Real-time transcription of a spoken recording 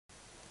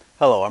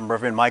Hello, I'm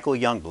Reverend Michael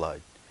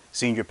Youngblood,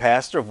 Senior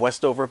Pastor of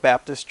Westover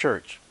Baptist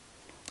Church.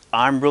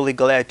 I'm really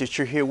glad that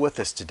you're here with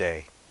us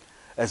today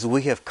as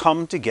we have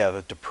come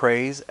together to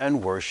praise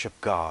and worship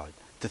God,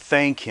 to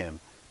thank Him,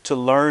 to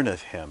learn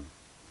of Him.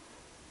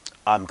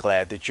 I'm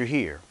glad that you're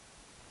here.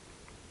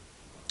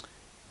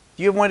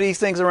 Do you have one of these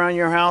things around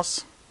your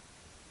house?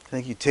 I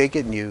think you take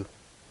it and you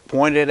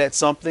point it at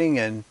something,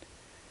 and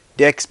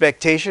the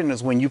expectation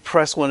is when you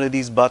press one of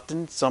these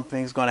buttons,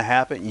 something's going to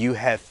happen. You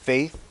have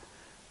faith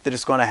that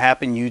it's going to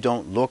happen. You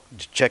don't look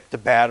to check the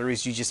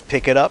batteries. You just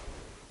pick it up,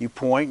 you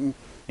point,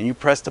 and you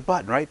press the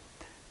button, right?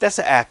 That's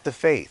an act of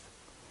faith.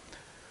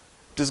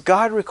 Does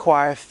God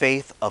require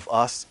faith of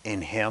us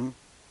in Him?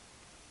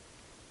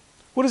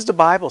 What does the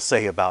Bible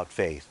say about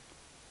faith?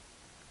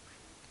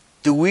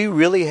 Do we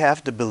really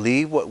have to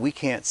believe what we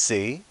can't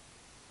see?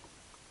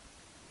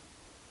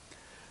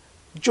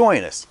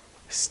 Join us.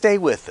 Stay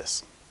with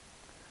us.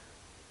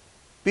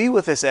 Be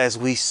with us as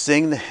we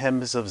sing the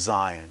hymns of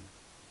Zion,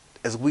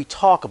 as we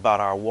talk about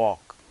our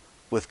walk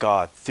with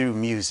God through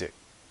music.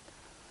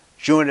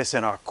 Join us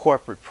in our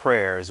corporate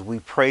prayer as we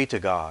pray to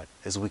God,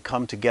 as we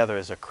come together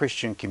as a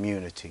Christian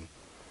community.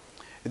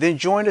 And then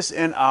join us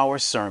in our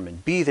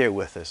sermon. Be there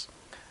with us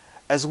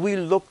as we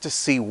look to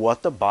see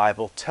what the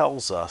Bible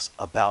tells us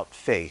about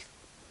faith,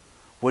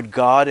 what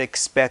God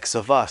expects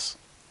of us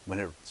when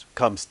it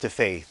comes to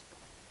faith,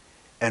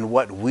 and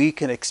what we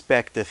can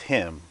expect of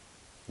Him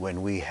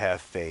when we have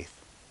faith.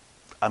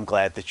 I'm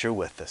glad that you're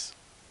with us.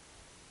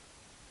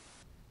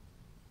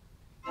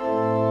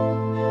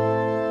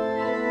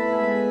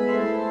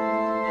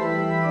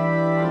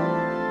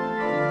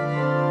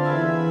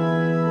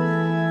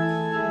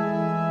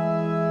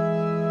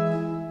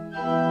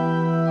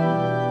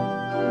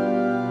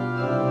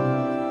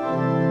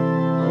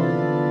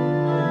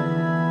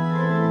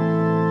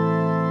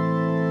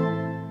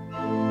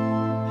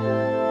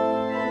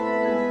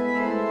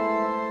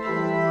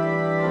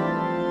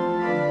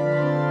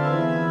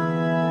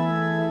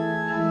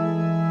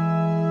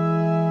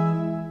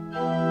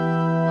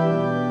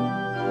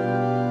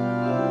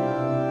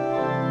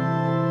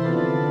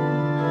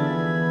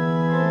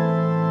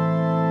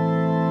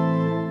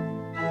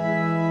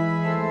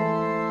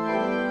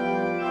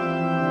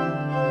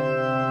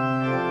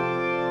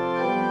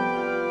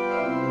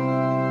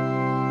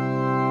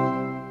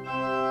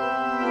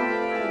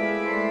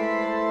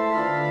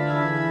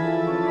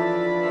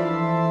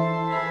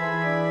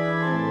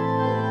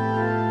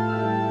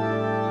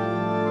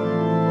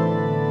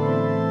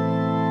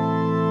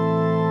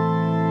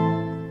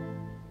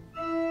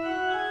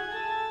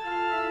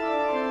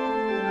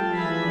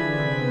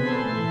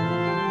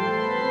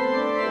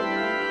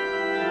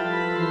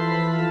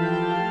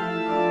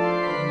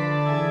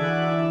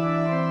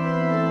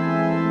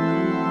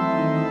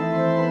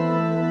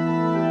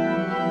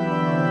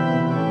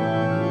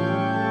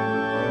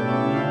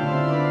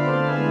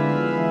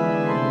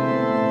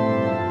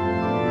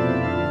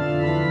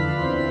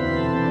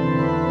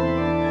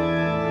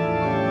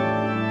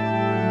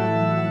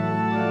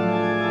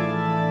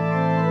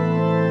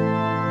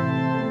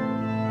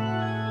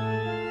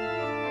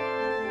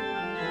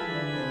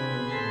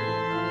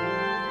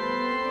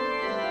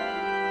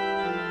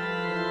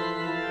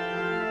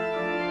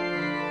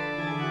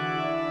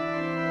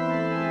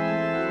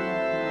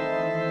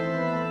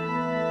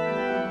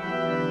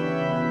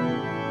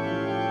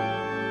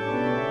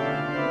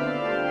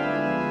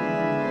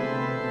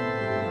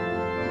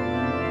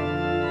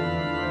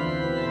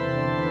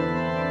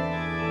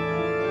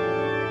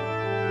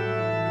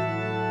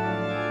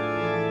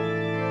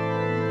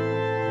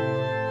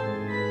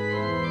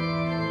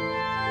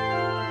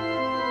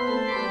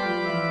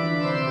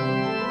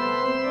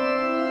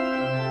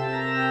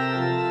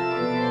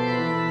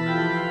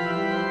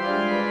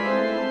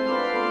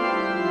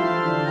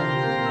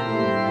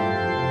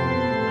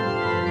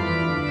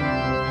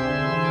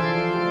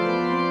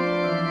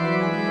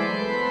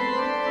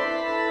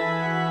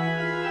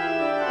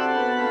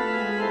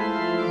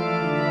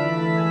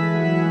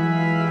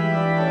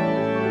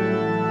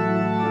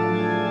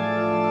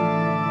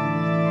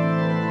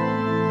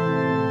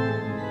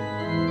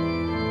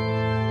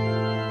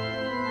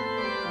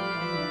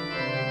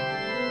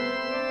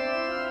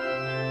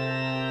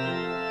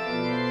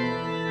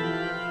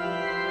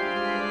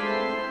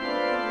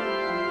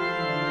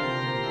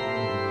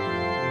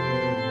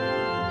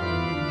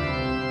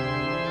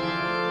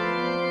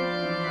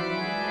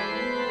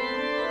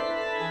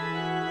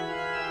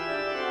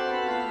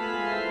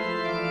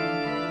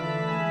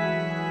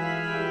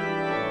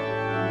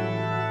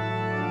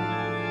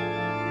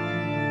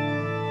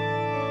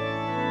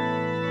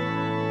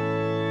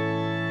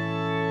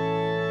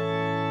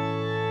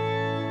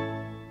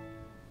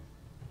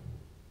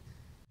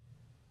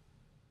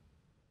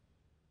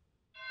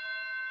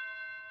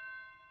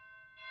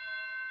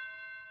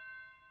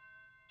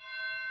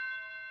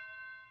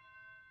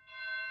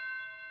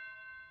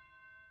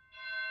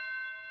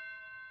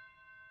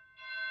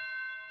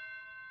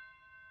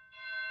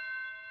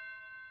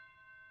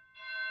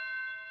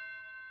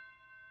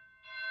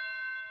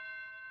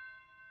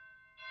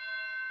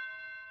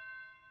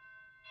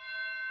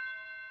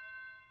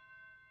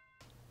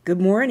 Good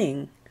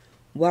morning.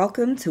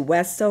 Welcome to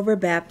Westover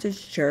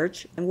Baptist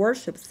Church and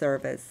worship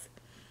service.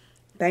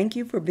 Thank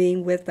you for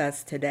being with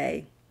us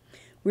today.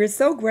 We're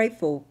so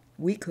grateful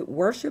we could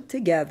worship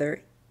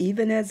together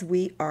even as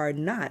we are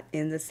not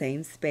in the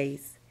same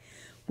space.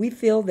 We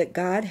feel that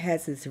God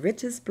has His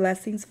richest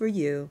blessings for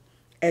you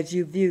as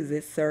you view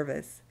this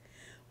service.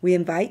 We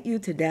invite you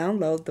to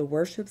download the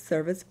worship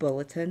service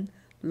bulletin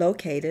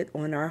located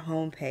on our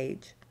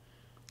homepage.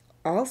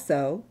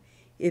 Also,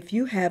 if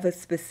you have a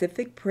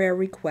specific prayer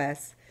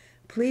request,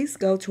 please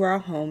go to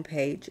our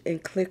homepage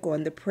and click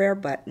on the prayer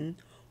button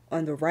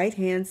on the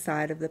right-hand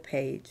side of the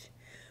page.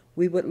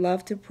 We would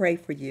love to pray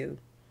for you,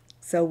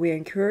 so we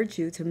encourage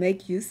you to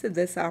make use of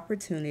this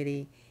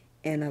opportunity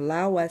and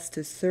allow us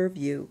to serve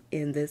you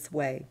in this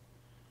way.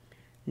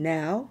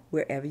 Now,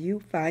 wherever you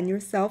find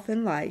yourself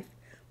in life,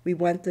 we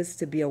want this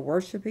to be a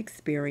worship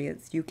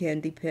experience you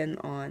can depend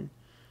on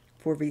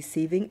for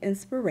receiving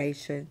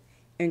inspiration,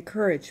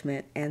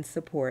 encouragement, and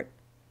support.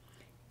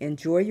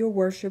 Enjoy your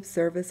worship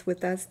service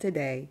with us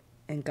today,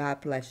 and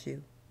God bless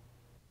you.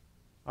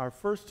 Our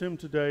first hymn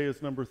today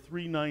is number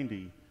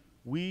 390,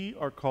 We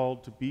Are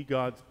Called to Be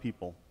God's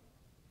People.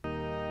 We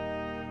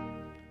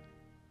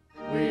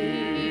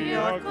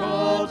are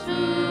called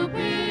to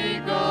be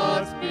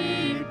God's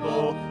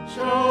people,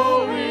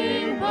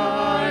 showing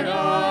by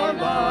our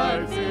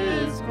lives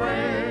His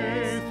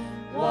grace,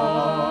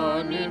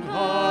 one in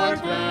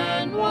heart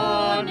and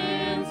one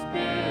in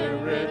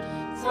spirit,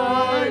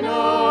 sign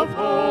of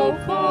hope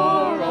for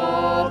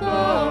all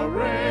the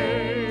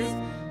race.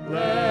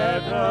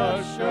 Let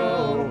us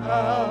show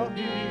how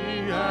He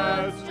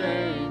has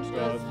changed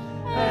us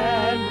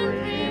and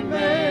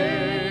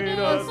remade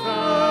us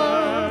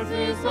as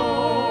His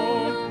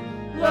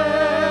own.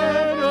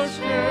 Let us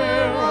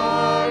share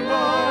our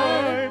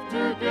life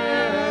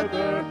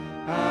together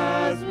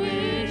as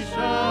we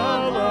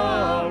shall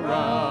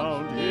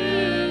around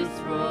His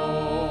throne.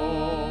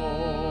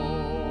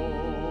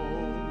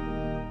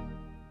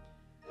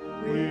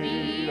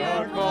 We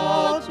are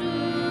called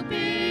to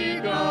be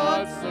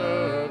God's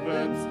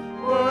servants,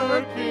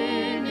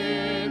 working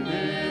in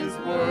His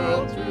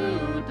world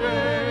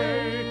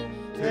today,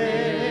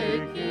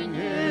 taking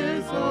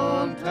His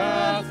own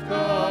task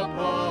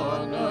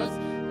upon us,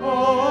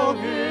 all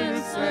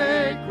His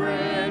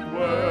sacred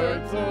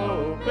words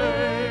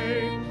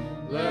obey.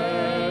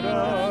 Let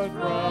us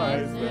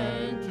rise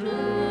then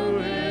to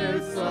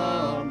His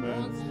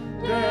summons,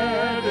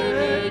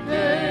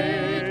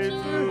 dedicate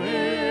to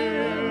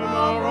Him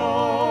our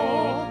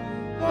all,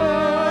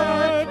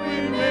 that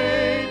we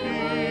may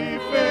be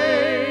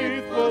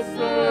faithful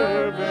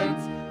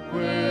servants,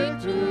 quick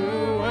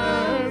to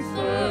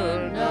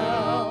answer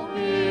now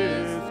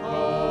His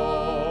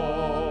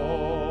call.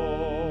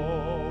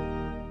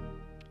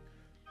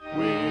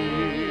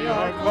 We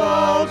are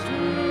called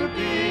to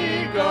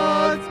be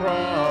God's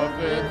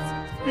prophets,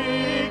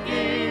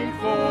 speaking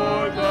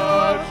for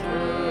the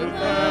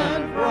truth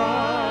and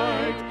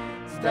right,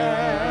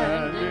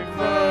 standing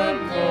firm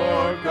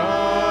for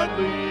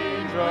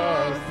godly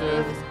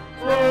justice,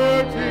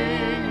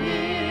 flirting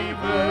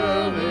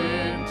evil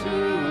into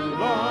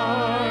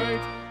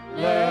light.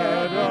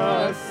 Let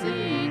us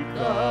seek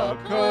the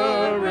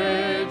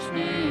courage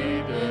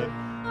needed,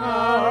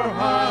 our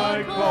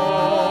high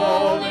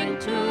calling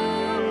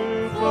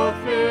to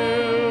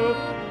fulfill,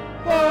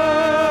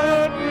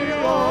 that we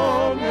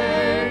all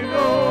may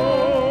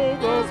know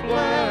those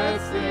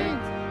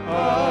blessings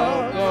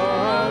of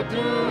the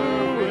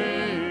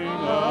doing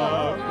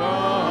of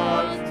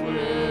God's will.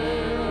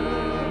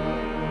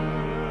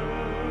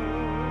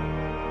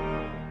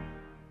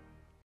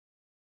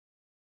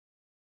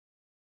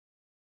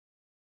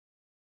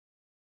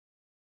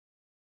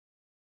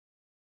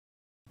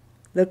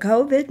 The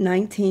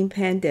COVID-19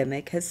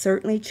 pandemic has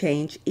certainly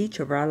changed each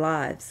of our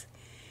lives.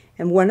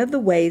 And one of the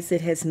ways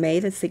it has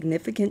made a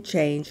significant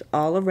change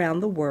all around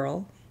the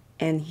world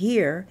and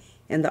here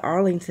in the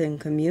Arlington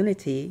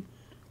community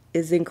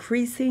is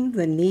increasing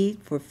the need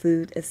for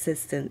food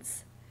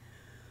assistance.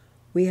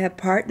 We have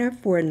partnered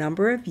for a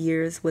number of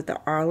years with the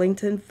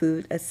Arlington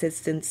Food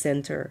Assistance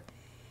Center,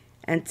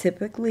 and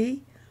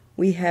typically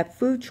we have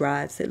food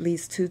drives at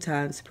least 2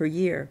 times per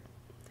year.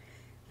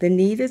 The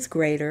need is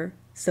greater,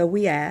 so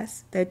we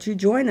ask that you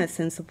join us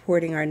in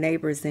supporting our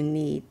neighbors in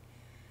need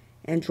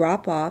and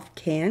drop off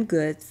canned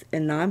goods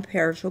and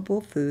non-perishable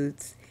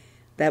foods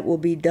that will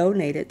be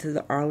donated to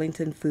the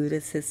Arlington Food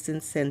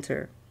Assistance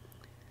Center.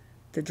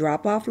 The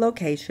drop-off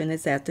location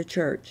is at the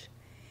church,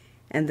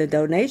 and the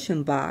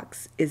donation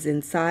box is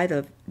inside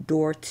of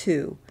door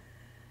 2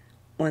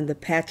 on the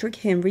Patrick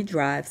Henry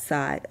Drive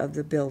side of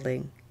the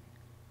building.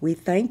 We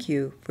thank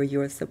you for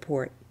your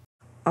support.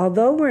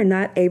 Although we're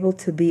not able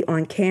to be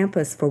on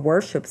campus for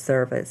worship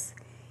service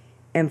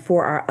and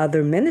for our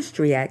other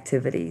ministry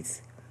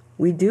activities,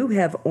 we do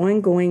have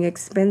ongoing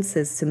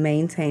expenses to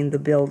maintain the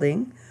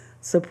building,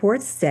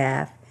 support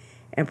staff,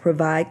 and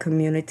provide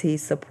community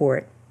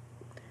support.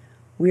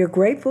 We are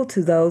grateful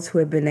to those who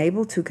have been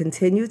able to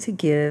continue to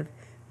give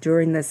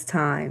during this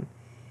time.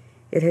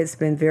 It has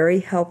been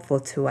very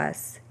helpful to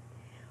us.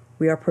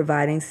 We are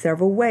providing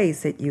several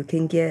ways that you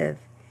can give.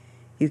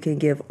 You can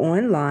give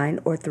online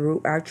or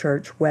through our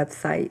church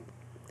website.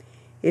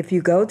 If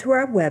you go to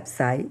our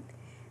website,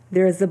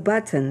 there is a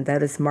button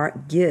that is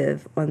marked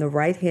Give on the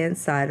right-hand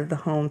side of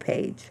the home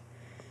page.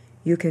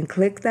 You can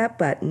click that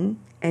button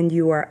and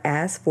you are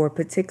asked for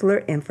particular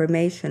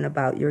information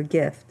about your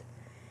gift.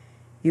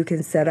 You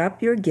can set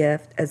up your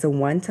gift as a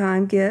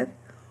one-time gift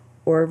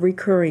or a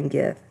recurring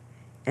gift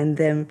and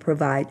then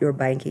provide your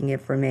banking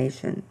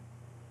information.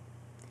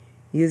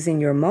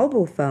 Using your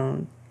mobile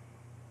phone,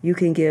 you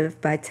can give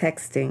by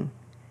texting.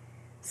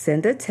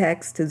 Send a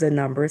text to the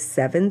number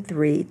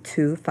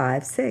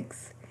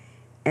 73256,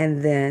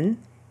 and then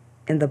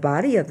in the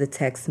body of the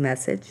text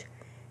message,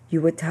 you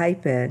would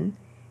type in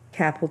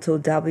capital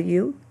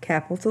W,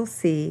 capital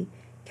C,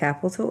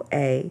 capital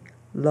A,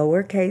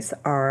 lowercase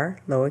r,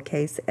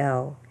 lowercase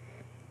l,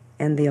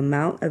 and the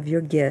amount of your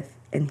gift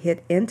and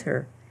hit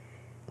enter.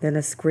 Then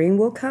a screen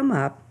will come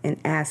up and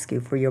ask you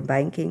for your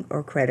banking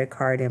or credit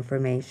card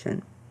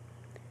information.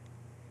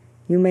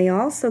 You may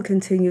also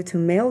continue to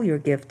mail your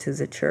gift to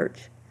the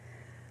church.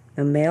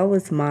 The mail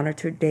is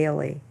monitored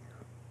daily,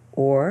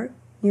 or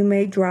you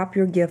may drop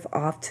your gift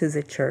off to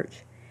the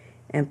church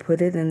and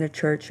put it in the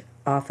church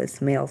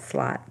office mail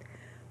slot,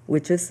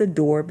 which is the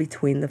door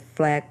between the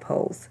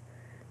flagpoles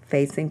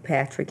facing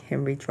Patrick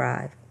Henry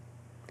Drive.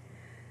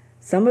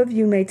 Some of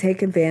you may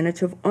take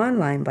advantage of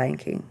online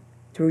banking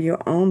through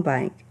your own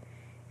bank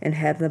and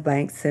have the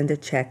bank send a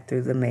check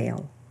through the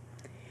mail.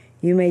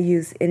 You may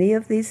use any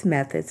of these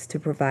methods to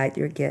provide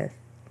your gift,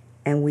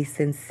 and we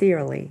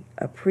sincerely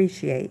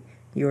appreciate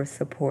your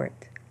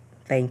support.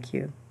 Thank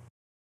you.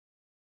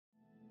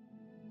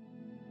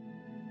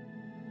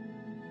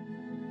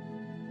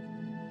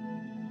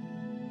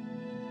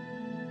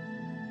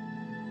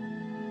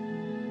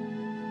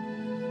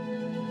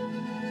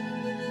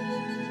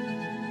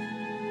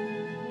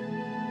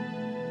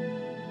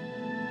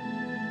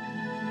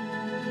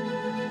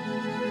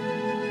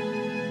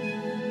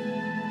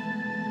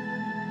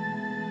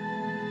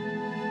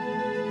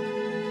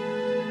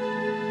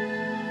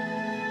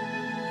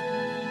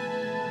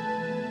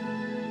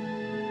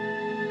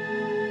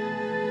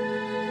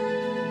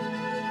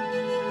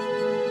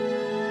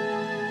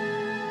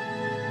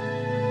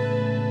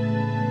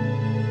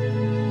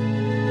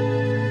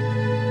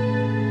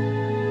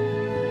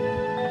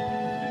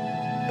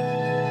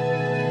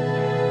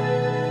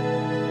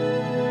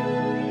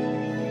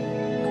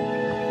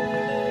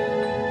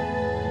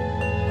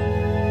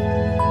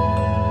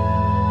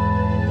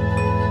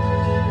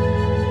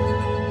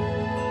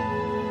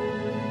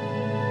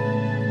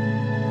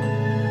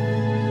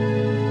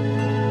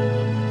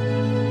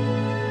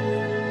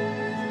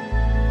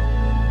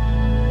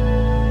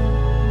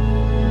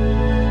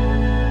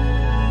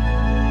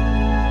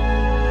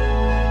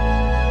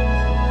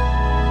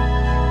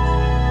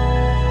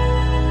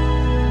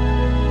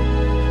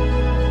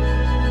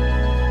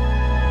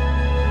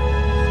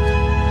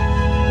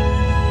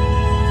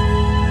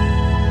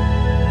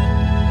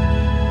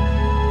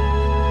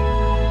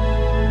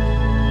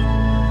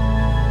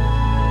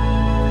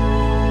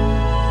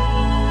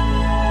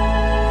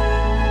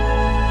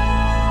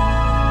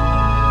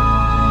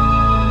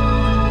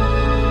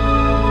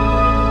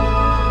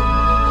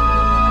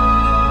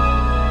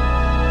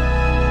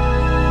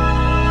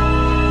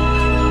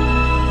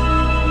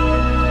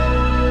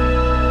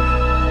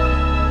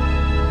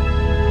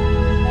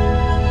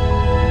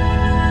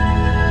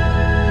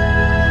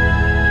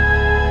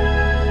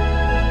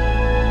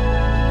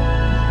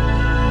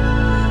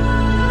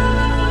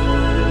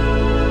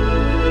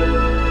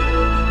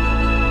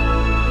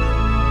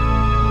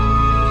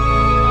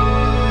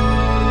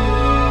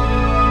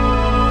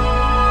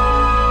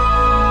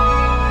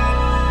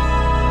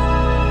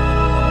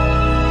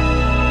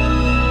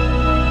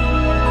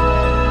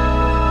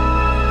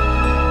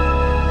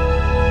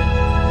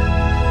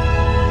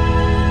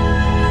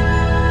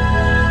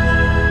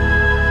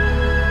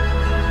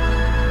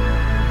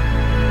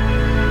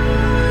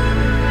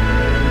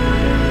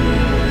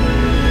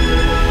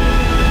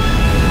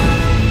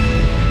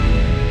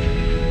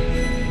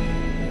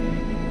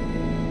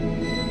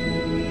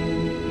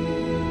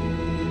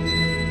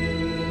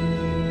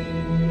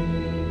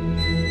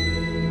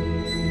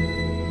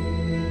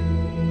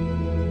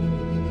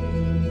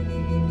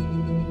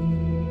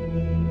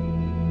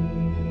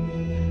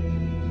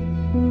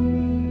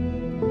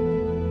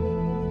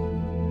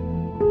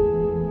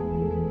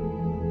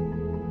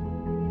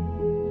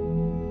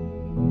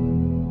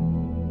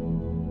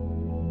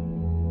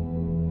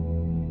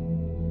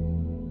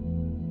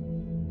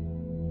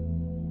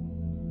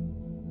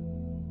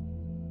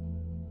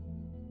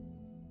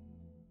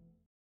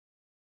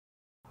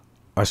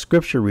 Our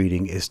scripture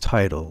reading is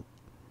titled,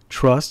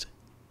 Trust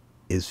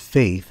is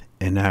Faith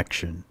in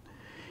Action.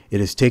 It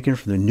is taken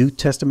from the New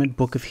Testament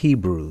book of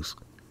Hebrews,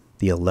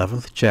 the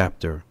 11th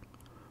chapter,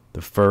 the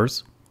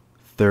 1st,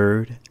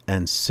 3rd,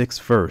 and 6th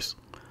verse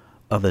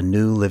of the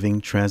New Living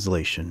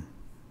Translation.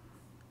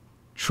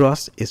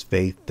 Trust is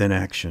faith in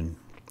action.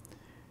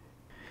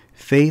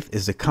 Faith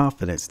is the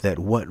confidence that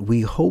what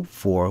we hope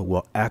for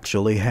will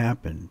actually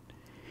happen.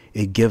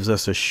 It gives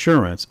us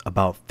assurance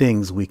about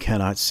things we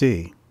cannot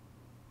see.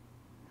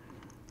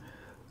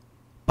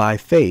 By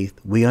faith,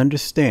 we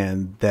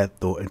understand that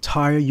the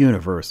entire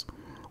universe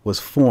was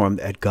formed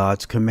at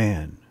God's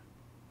command,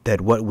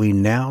 that what we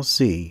now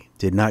see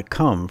did not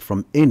come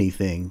from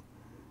anything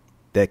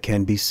that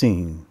can be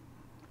seen,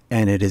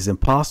 and it is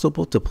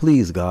impossible to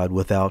please God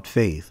without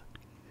faith.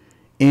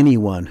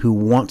 Anyone who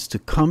wants to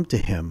come to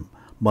Him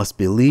must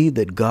believe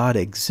that God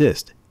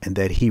exists and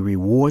that He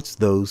rewards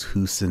those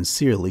who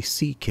sincerely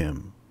seek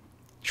Him.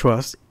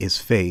 Trust is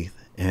faith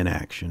in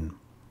action.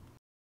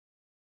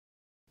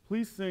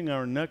 Please sing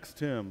our next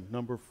hymn,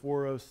 number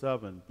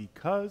 407,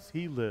 Because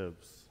He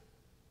Lives.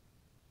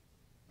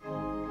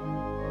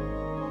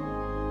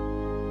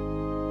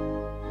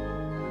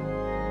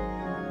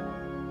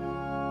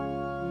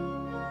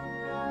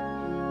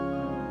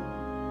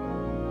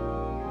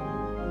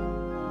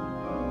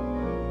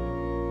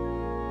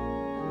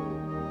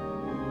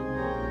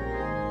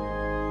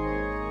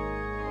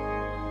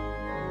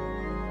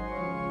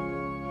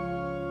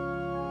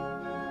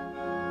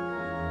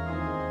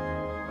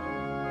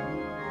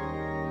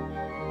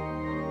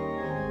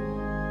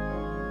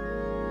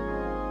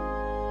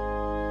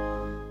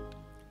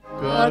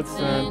 God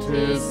sent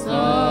His Son,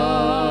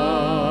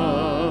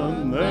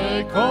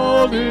 they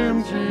called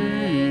Him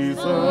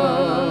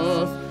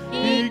Jesus.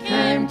 He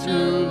came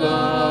to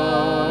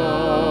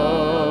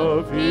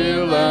love,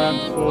 heal, and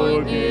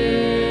forgive.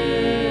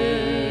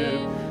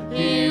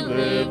 He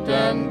lived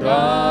and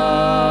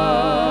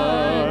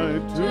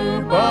died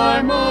to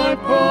buy my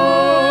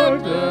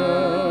pardon.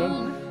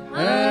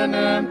 An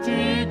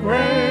empty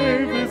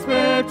grave is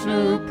there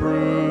to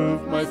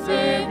prove my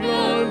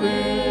Savior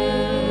lives.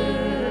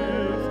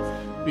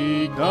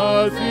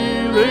 Because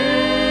He lives,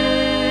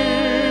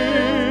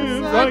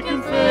 I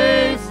can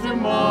face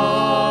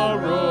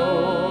tomorrow.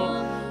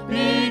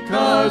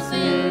 Because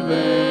He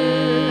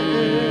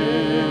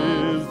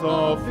lives,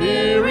 all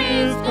fear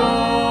is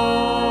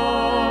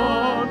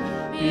gone.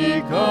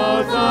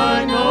 Because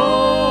I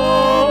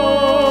know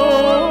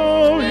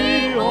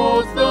He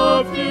holds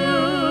the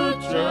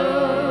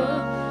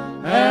future,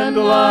 and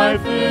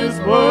life is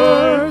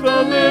worth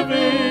the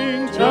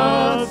living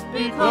just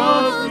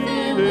because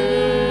He lives.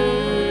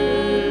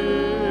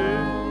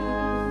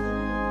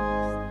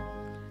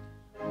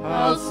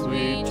 How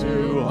sweet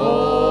to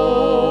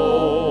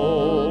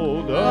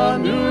hold a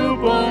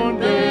newborn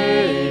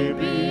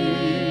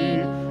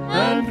baby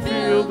and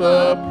feel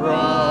the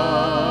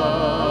pride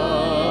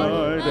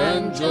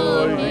and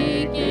joy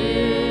He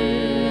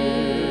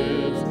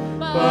gives.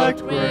 But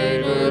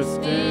greater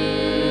still,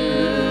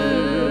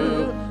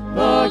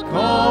 the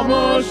calm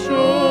assurance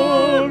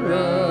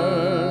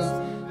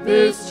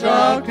this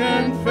child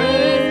can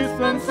face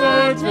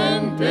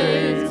uncertain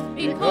days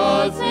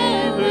because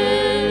He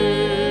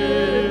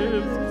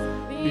lives.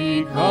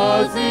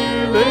 Because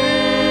He lives,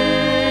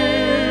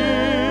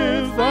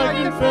 I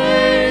can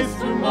face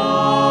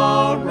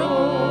tomorrow.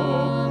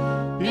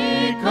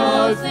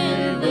 Because He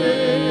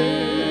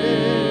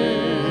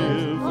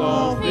lives,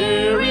 all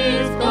fear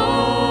is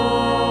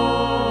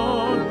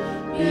gone.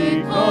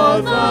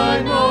 Because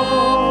I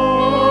know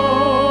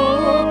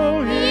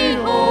He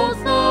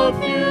holds the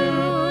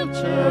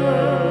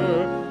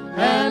future,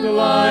 and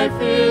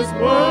life is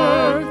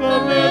worth the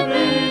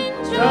living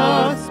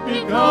just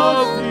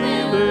because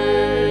He lives.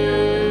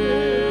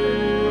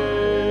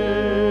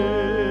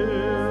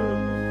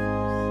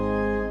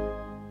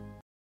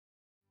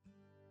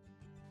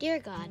 Dear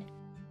God,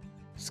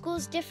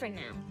 school's different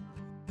now.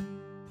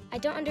 I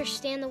don't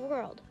understand the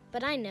world,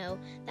 but I know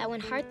that when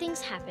hard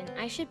things happen,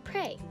 I should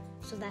pray,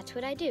 so that's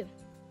what I do.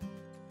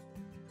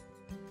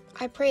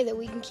 I pray that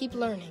we can keep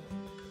learning,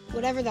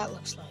 whatever that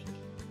looks like,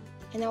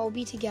 and that we'll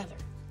be together,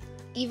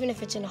 even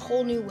if it's in a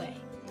whole new way.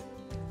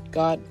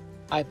 God,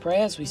 I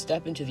pray as we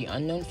step into the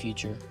unknown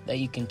future that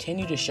you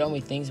continue to show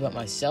me things about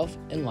myself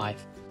and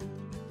life,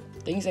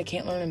 things I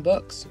can't learn in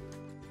books.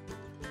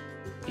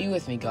 Be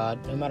with me,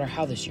 God, no matter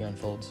how this year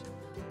unfolds.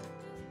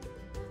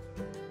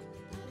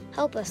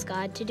 Help us,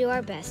 God, to do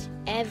our best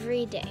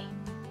every day.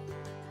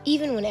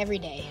 Even when every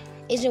day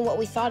isn't what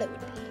we thought it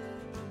would be.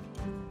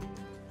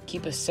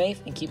 Keep us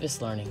safe and keep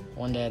us learning,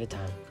 one day at a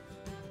time.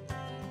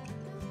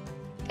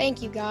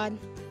 Thank you, God.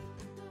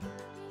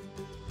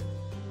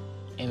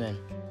 Amen.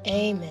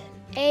 Amen.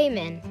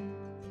 Amen.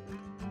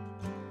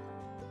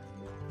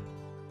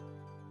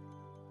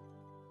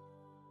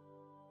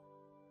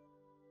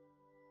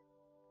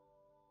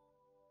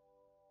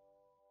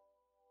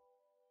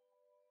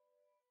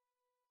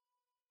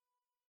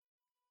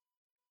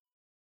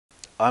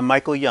 I'm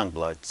Michael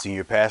Youngblood,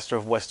 Senior Pastor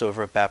of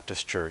Westover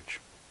Baptist Church.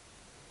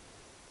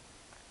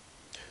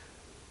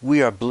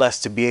 We are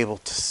blessed to be able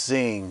to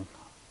sing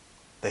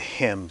the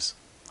hymns.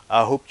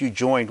 I hope you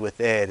joined with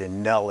Ed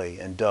and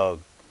Nellie and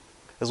Doug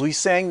as we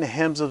sang the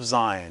hymns of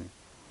Zion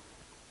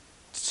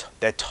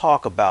that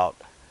talk about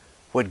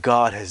what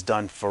God has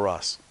done for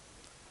us,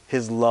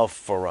 His love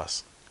for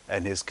us,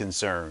 and His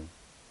concern.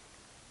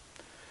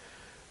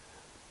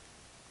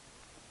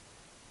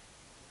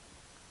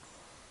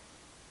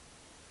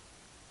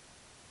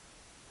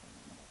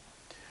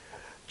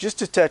 Just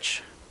to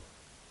touch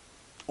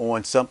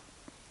on some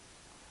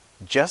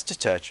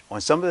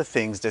of the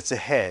things that's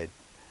ahead.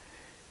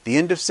 The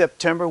end of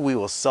September, we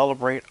will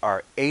celebrate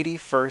our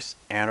 81st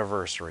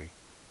anniversary.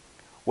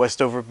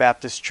 Westover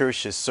Baptist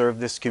Church has served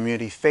this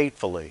community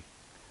faithfully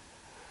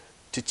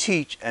to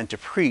teach and to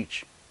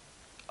preach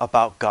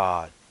about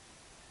God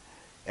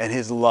and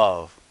His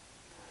love,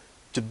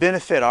 to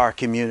benefit our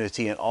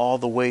community in all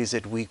the ways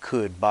that we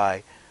could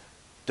by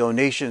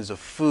donations of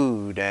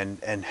food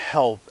and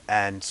help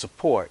and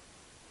support.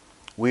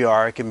 We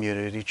are a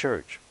community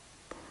church.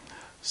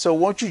 So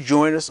won't you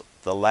join us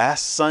the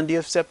last Sunday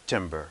of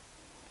September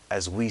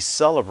as we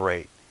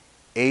celebrate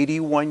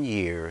 81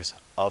 years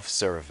of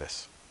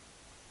service.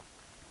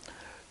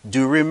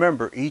 Do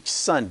remember, each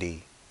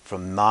Sunday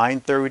from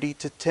 9:30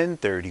 to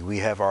 10:30 we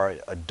have our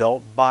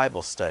adult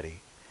Bible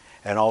study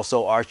and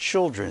also our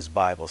children's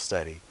Bible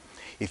study.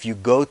 If you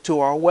go to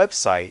our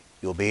website,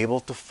 you'll be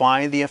able to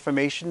find the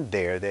information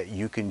there that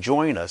you can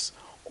join us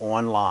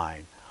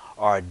online.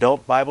 Our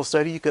adult Bible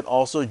study, you can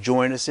also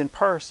join us in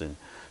person.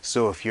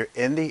 So if you're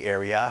in the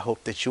area, I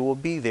hope that you will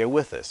be there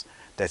with us.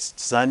 That's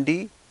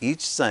Sunday,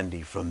 each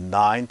Sunday from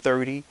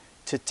 9:30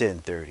 to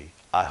 10:30.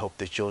 I hope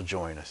that you'll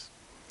join us.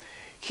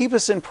 Keep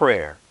us in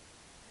prayer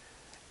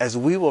as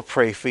we will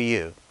pray for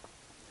you.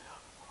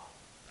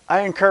 I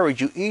encourage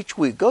you each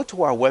week, go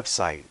to our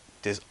website.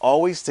 There's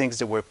always things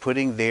that we're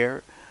putting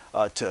there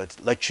to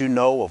let you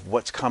know of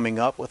what's coming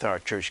up with our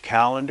church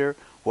calendar,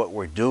 what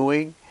we're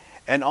doing,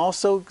 and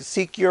also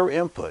seek your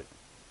input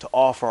to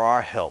offer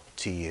our help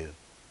to you.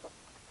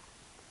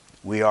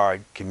 We are a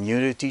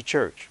community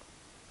church.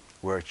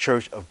 We're a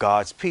church of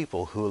God's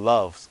people who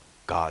loves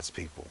God's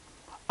people.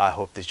 I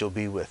hope that you'll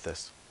be with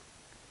us.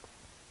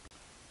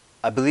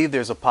 I believe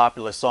there's a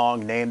popular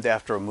song named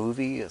after a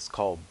movie. It's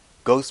called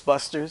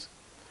Ghostbusters.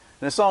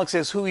 And the song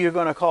says, "Who you're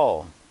going to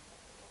call?"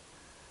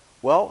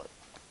 Well,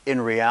 in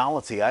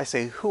reality, I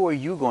say, who are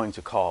you going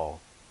to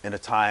call in a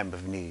time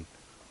of need?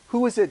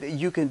 Who is it that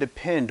you can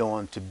depend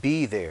on to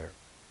be there,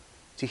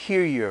 to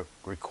hear your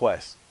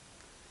requests,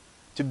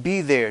 to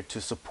be there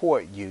to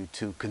support you,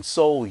 to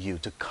console you,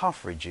 to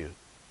comfort you,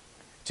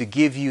 to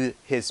give you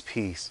His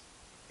peace?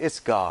 It's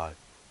God.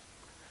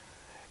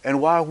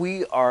 And while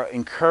we are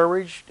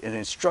encouraged and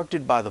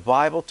instructed by the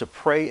Bible to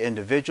pray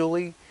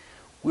individually,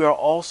 we are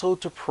also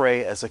to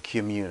pray as a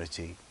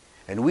community.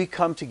 And we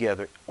come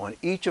together on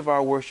each of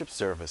our worship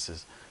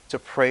services to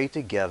pray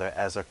together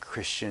as a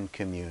Christian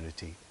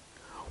community.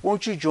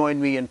 Won't you join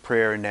me in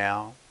prayer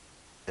now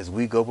as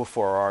we go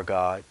before our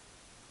God?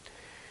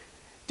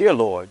 Dear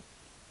Lord,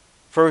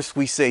 first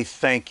we say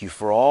thank you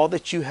for all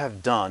that you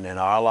have done in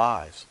our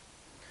lives.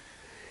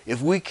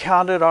 If we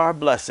counted our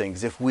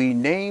blessings, if we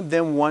named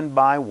them one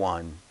by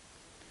one,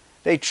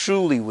 they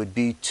truly would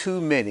be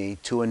too many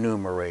to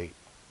enumerate.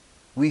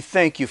 We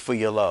thank you for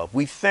your love.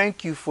 We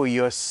thank you for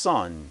your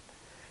Son,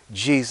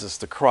 Jesus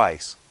the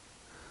Christ,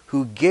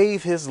 who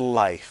gave His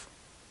life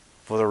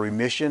for the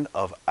remission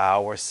of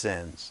our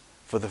sins,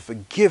 for the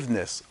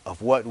forgiveness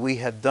of what we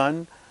have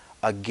done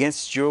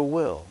against your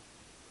will.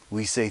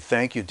 We say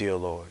thank you, dear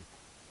Lord.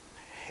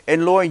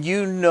 And Lord,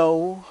 you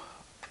know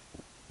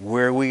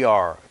where we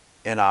are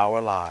in our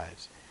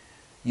lives.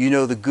 You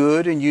know the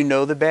good and you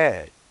know the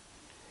bad.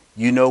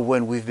 You know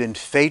when we've been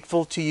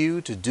faithful to you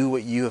to do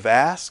what you have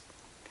asked,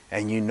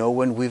 and you know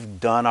when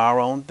we've done our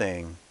own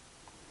thing.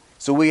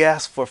 So we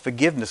ask for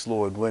forgiveness,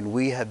 Lord, when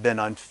we have been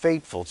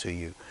unfaithful to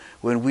you,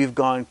 when we've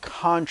gone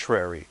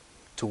contrary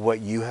to what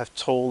you have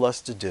told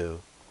us to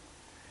do.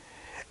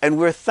 And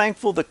we're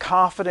thankful the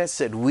confidence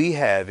that we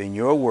have in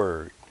your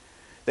word,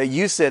 that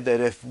you said that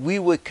if we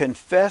would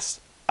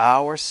confess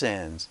our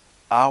sins,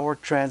 our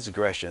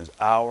transgressions,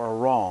 our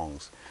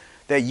wrongs,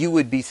 that you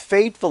would be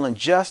faithful and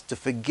just to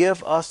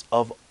forgive us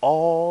of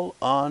all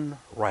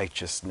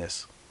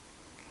unrighteousness.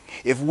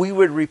 If we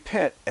would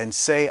repent and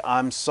say,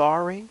 I'm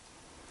sorry,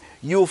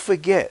 you'll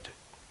forget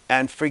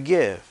and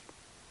forgive.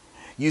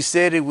 You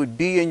said it would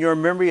be in your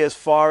memory as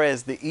far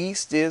as the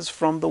east is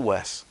from the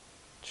west,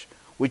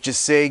 which is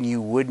saying you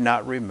would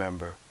not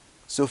remember.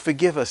 So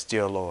forgive us,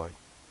 dear Lord.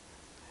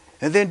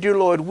 And then, dear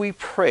Lord, we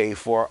pray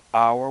for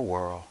our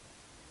world.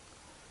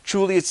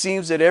 Truly, it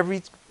seems that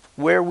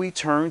everywhere we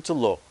turn to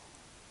look,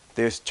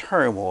 there's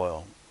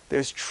turmoil,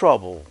 there's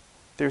trouble,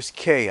 there's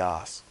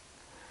chaos.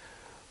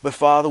 But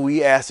Father,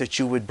 we ask that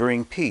you would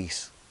bring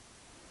peace.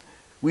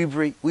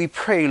 We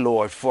pray,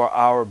 Lord, for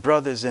our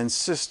brothers and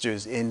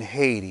sisters in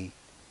Haiti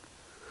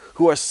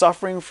who are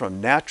suffering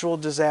from natural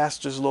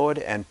disasters, Lord,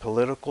 and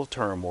political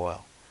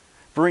turmoil.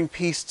 Bring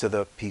peace to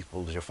the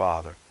people, dear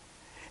Father.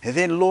 And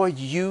then, Lord,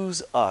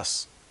 use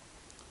us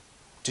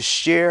to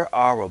share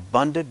our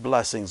abundant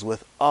blessings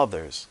with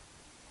others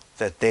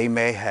that they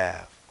may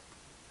have.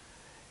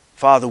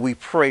 Father, we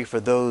pray for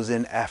those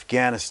in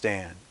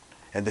Afghanistan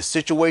and the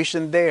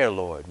situation there,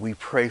 Lord. We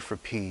pray for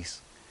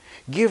peace.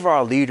 Give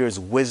our leaders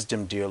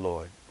wisdom, dear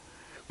Lord.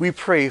 We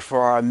pray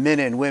for our men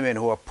and women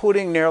who are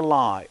putting their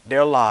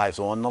lives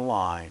on the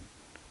line.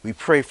 We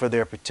pray for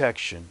their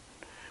protection.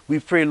 We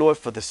pray, Lord,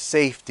 for the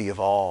safety of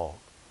all.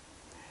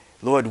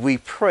 Lord, we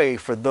pray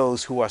for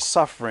those who are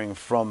suffering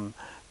from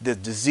the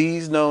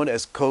disease known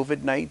as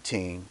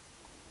COVID-19.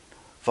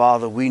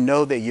 Father, we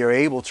know that you're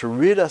able to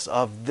rid us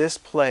of this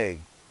plague.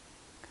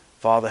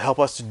 Father, help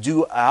us to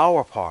do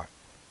our part,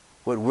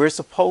 what we're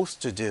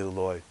supposed to do,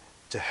 Lord,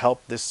 to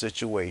help this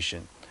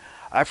situation.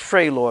 I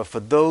pray, Lord, for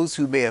those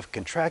who may have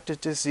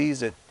contracted disease,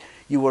 that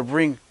you will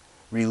bring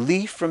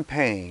relief from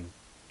pain,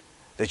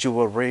 that you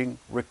will bring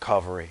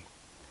recovery.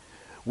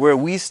 Where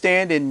we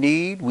stand in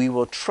need, we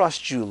will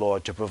trust you,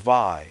 Lord, to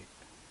provide.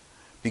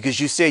 Because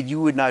you said you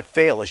would not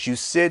fail us. You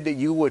said that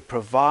you would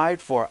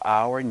provide for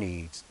our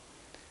needs.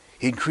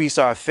 Increase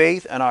our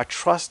faith and our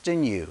trust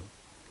in you.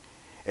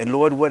 And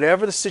Lord,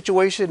 whatever the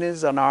situation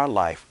is in our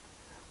life,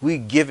 we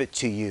give it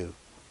to you.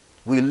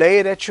 We lay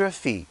it at your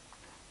feet,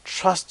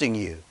 trusting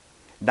you,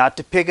 not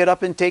to pick it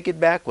up and take it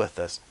back with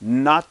us,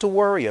 not to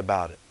worry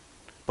about it,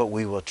 but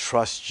we will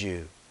trust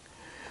you.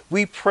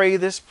 We pray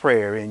this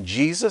prayer in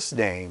Jesus'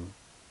 name.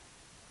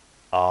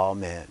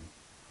 Amen.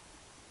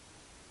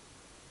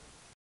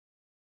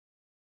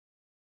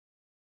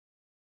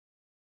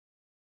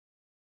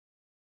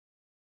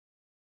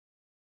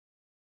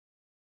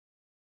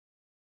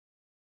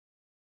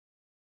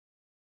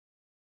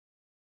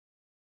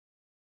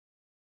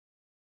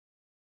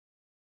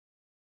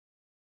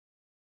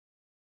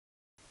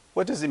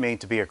 What does it mean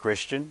to be a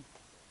Christian?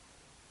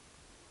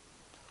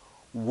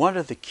 One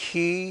of the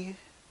key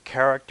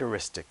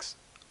characteristics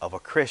of a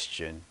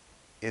Christian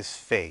is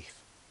faith.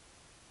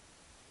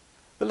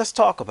 But let's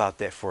talk about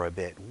that for a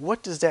bit.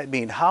 What does that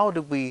mean? How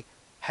do we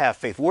have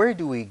faith? Where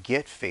do we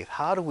get faith?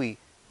 How do we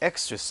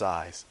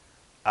exercise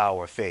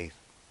our faith?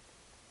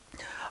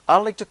 I'd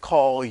like to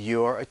call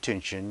your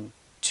attention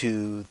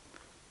to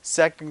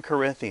 2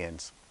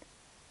 Corinthians,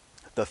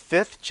 the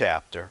 5th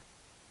chapter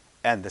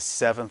and the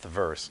 7th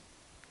verse.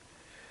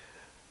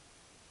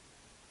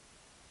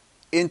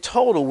 In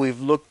total, we've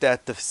looked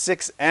at the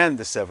 6th and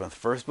the 7th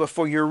verse, but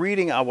for your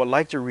reading, I would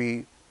like to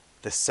read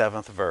the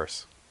 7th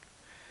verse.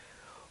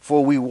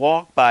 For we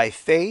walk by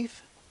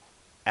faith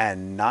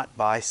and not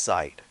by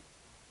sight.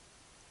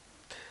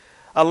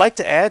 I'd like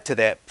to add to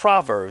that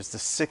Proverbs, the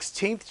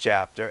 16th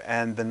chapter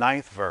and the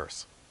 9th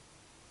verse.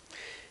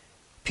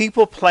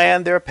 People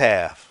plan their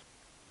path,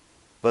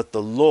 but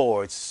the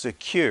Lord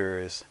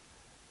secures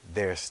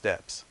their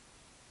steps.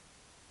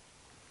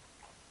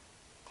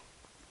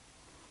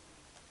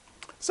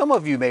 Some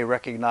of you may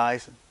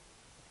recognize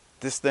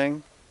this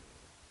thing.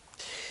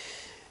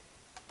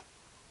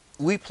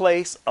 We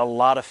place a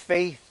lot of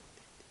faith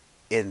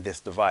in this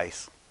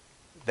device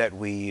that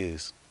we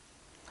use.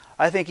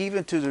 I think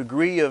even to the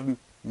degree of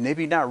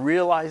maybe not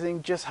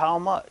realizing just how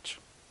much.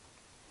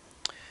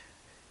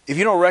 If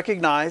you don't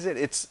recognize it,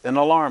 it's an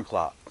alarm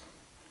clock.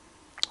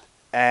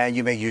 And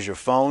you may use your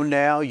phone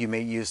now, you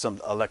may use some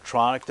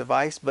electronic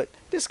device, but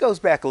this goes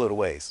back a little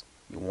ways.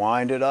 You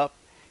wind it up,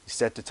 you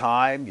set the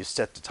time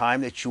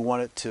that you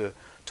want it to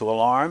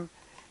alarm,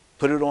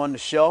 put it on the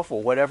shelf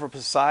or whatever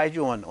beside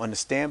you, on the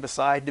stand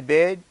beside the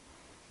bed.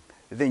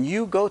 Then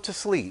you go to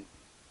sleep,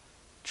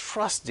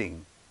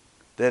 trusting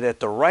that at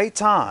the right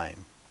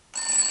time,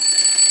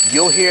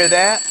 you'll hear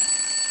that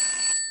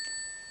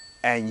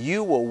and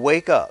you will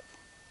wake up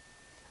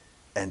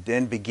and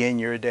then begin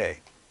your day.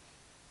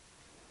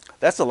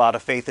 That's a lot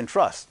of faith and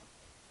trust.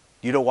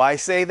 You know why I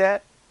say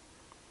that?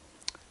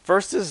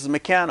 First, this is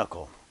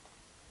mechanical.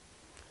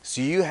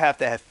 So you have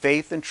to have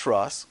faith and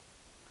trust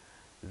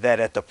that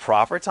at the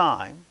proper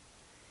time,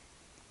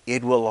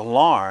 it will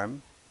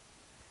alarm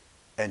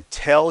and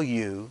tell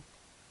you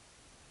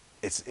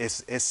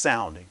it's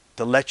sounding,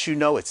 to let you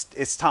know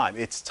it's time.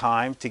 It's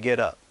time to get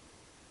up.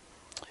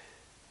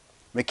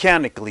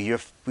 Mechanically,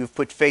 you've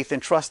put faith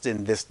and trust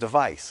in this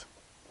device.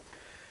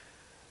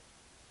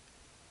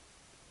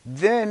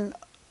 Then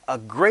a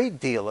great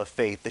deal of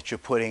faith that you're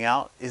putting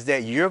out is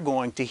that you're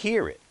going to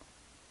hear it,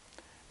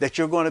 that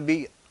you're going to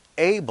be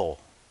able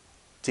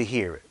to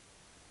hear it.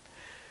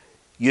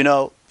 You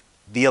know,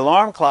 the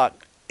alarm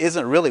clock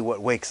isn't really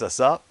what wakes us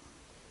up,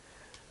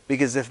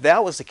 because if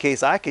that was the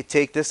case, I could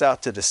take this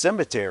out to the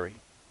cemetery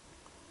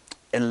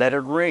and let it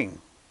ring.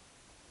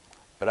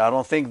 But I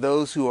don't think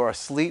those who are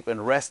asleep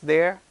and rest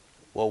there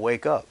will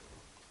wake up.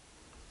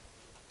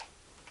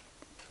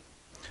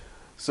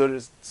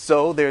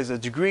 So there's a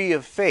degree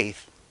of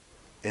faith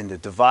in the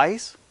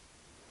device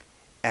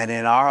and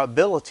in our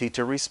ability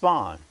to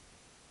respond.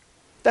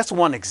 That's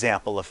one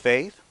example of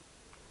faith.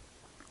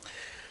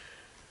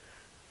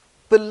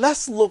 But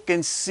let's look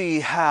and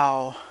see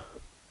how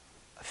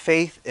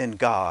faith in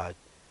God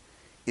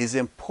is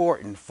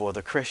important for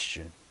the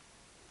Christian.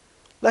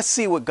 Let's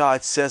see what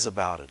God says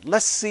about it.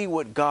 Let's see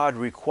what God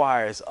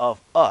requires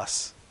of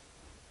us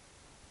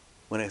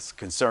when it's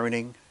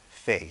concerning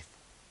faith.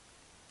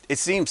 It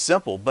seems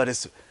simple, but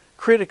it's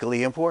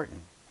critically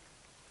important.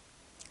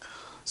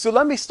 So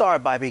let me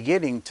start by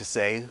beginning to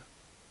say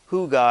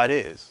who God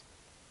is.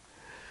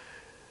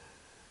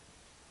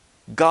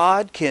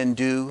 God can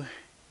do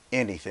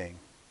anything.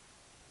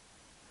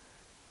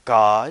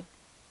 God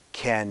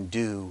can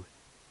do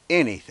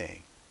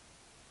anything.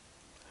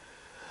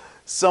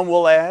 Some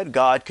will add,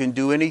 God can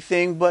do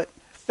anything but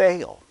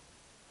fail.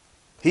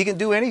 He can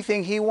do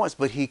anything he wants,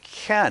 but he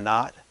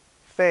cannot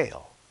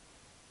fail.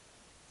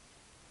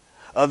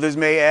 Others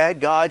may add,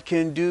 God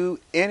can do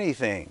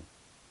anything,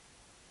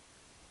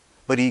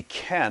 but he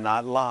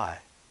cannot lie.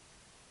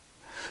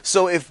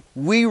 So if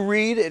we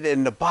read it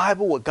in the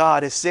Bible, what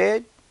God has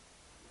said,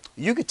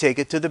 you could take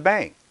it to the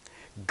bank.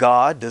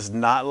 God does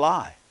not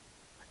lie.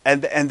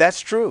 And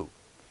that's true.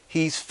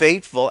 He's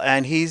faithful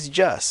and he's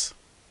just.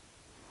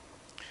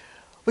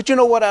 But you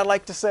know what I'd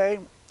like to say?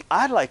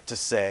 I'd like to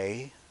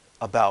say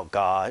about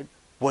God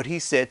what he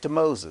said to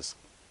Moses.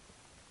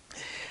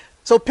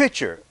 So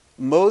picture,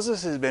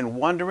 Moses has been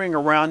wandering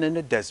around in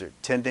the desert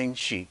tending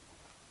sheep.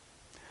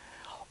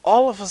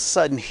 All of a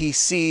sudden he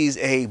sees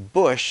a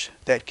bush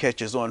that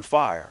catches on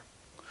fire,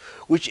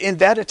 which in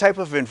that type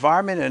of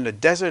environment, in a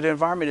desert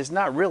environment, is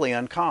not really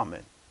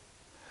uncommon.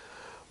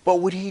 But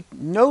what he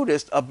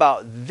noticed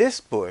about this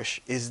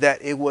bush is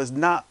that it was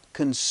not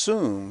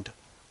consumed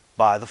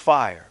by the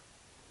fire.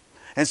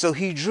 And so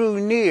he drew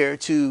near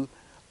to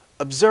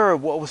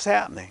observe what was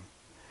happening.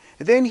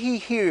 And then he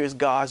hears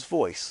God's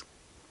voice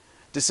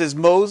that says,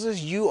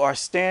 Moses, you are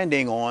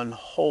standing on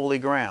holy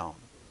ground.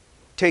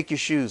 Take your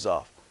shoes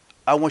off.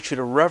 I want you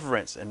to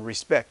reverence and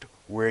respect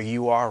where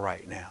you are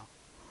right now.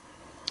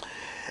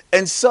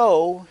 And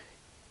so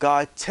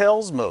God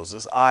tells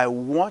Moses, I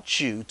want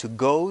you to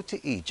go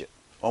to Egypt.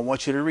 I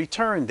want you to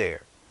return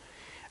there.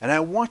 And I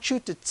want you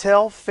to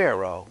tell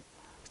Pharaoh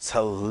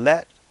to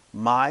let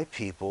my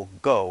people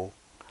go,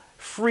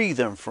 free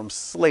them from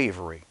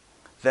slavery,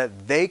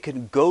 that they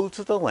can go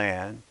to the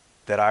land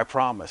that I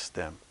promised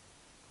them.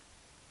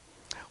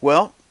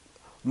 Well,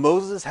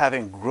 Moses,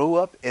 having grew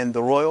up in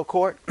the royal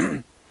court,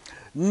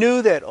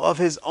 knew that of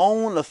his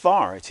own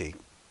authority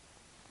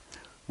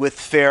with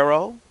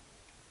Pharaoh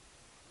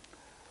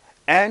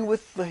and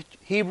with the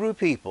Hebrew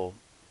people,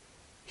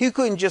 he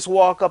couldn't just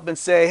walk up and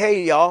say,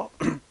 hey, y'all,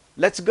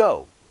 let's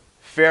go.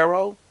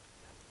 Pharaoh,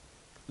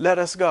 let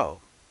us go.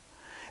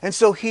 And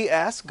so he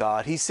asked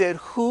God, he said,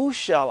 who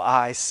shall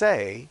I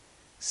say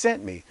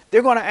sent me?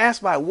 They're going to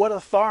ask, by what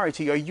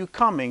authority are you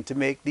coming to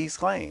make these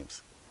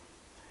claims?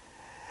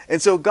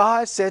 And so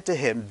God said to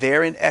him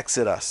there in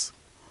Exodus,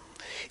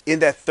 in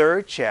that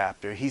 3rd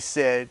chapter, he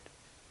said,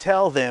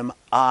 tell them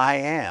I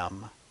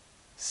am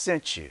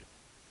sent you.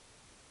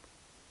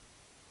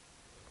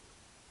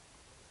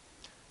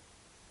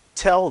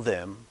 Tell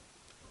them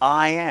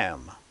I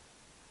am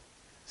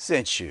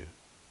sent you.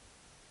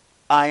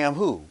 I am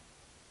who?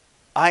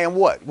 I am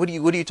what? What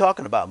are you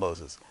talking about,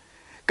 Moses?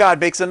 God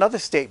makes another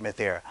statement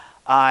there.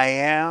 I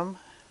am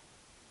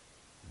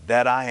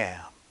that I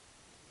am.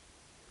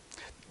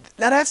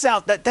 Now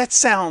that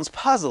sounds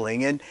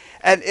puzzling, and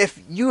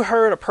if you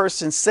heard a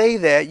person say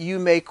that, you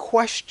may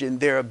question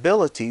their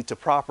ability to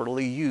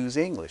properly use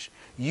English.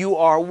 You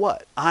are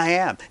what? I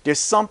am. There's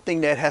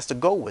something that has to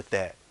go with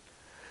that.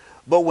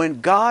 But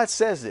when God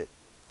says it,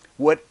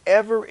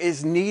 whatever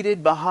is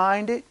needed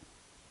behind it,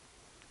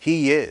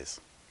 he is.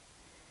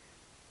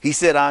 He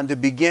said, I'm the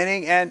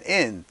beginning and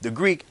end, the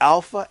Greek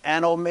Alpha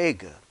and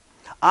Omega.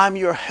 I'm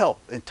your help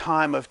in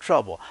time of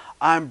trouble.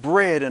 I'm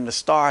bread in the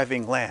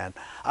starving land.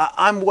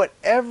 I'm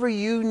whatever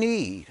you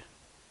need.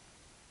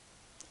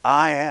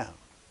 I am.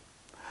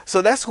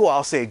 So that's who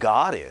I'll say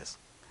God is.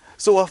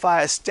 So if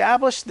I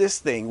establish this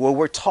thing where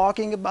we're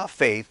talking about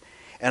faith,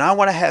 and I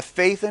want to have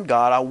faith in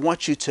God, I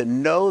want you to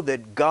know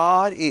that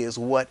God is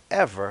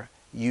whatever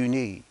you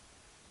need.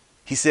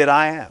 He said,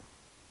 I am.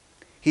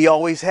 He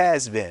always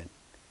has been.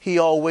 He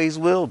always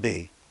will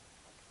be.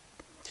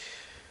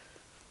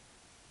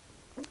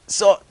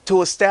 So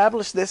to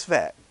establish this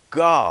fact,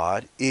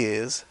 God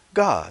is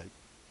God.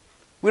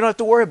 We don't have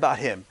to worry about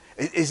him.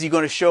 Is he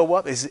going to show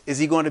up? Is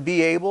he going to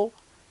be able?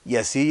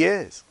 Yes, he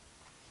is.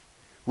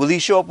 Will he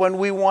show up when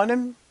we want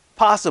him?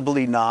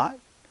 Possibly not.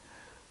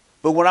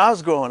 But when I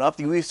was growing up,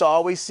 we used to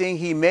always sing,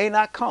 he may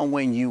not come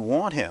when you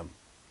want him,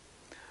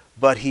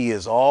 but he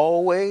is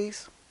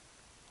always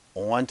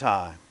on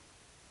time.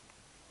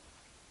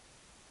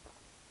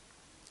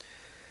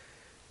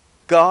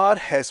 God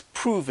has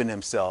proven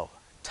himself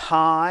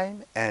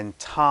time and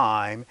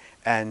time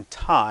and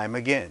time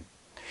again.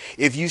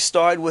 If you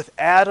start with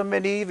Adam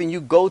and Eve and you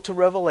go to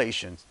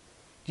Revelations,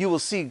 you will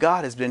see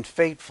God has been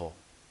faithful.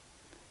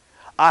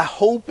 I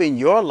hope in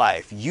your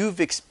life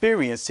you've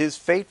experienced his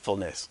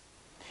faithfulness.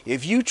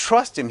 If you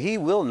trust him, he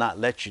will not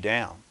let you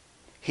down.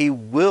 He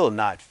will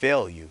not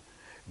fail you.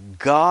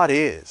 God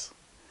is.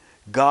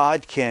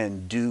 God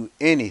can do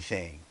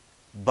anything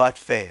but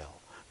fail.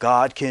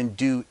 God can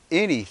do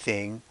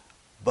anything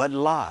but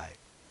lie.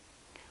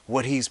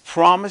 What he's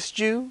promised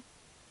you,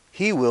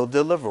 he will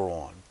deliver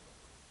on.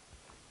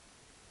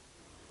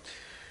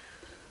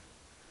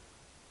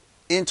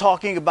 In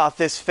talking about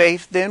this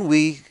faith, then,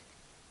 we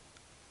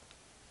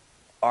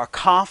are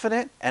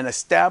confident and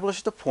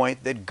establish the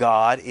point that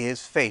God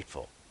is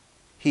faithful.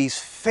 He's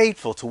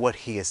faithful to what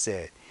he has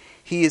said.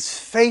 He is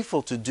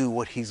faithful to do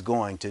what he's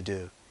going to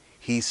do.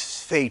 He's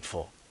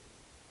faithful.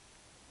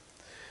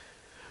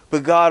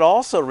 But God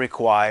also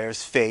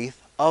requires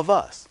faith of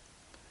us.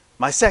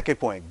 My second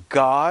point,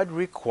 God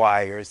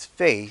requires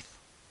faith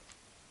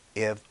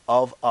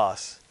of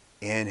us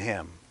in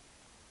him.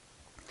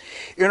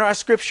 In our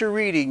scripture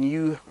reading,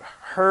 you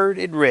heard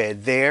it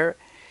read there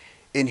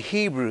in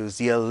Hebrews,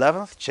 the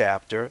 11th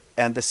chapter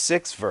and the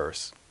 6th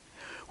verse,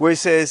 where it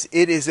says,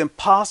 it is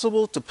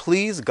impossible to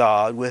please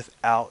God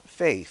without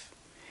faith.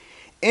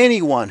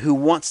 Anyone who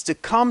wants to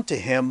come to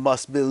him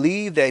must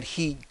believe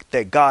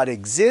that God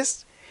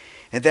exists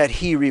and that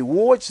he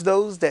rewards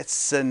those that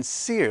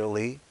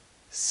sincerely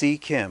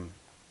seek him.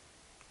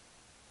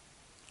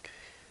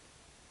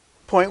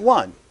 Point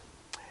 1.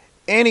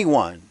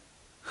 Anyone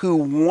who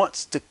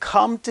wants to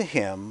come to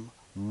him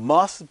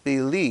must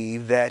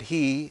believe that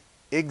he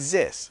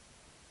exists.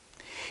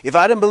 If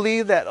I didn't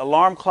believe that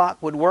alarm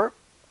clock would work,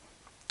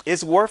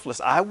 it's worthless.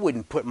 I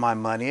wouldn't put my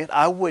money in it.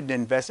 I wouldn't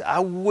invest it. I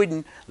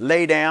wouldn't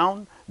lay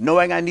down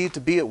knowing I need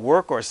to be at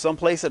work or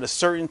someplace at a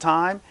certain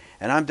time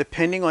and I'm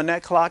depending on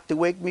that clock to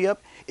wake me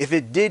up. If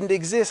it didn't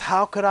exist,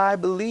 how could I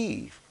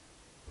believe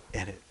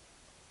in it?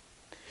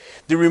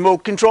 The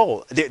remote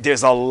control,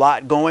 there's a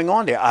lot going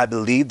on there. I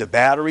believe the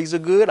batteries are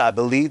good. I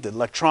believe the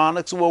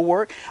electronics will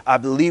work. I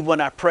believe when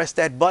I press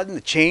that button,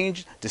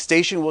 the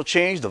station will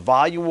change, the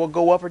volume will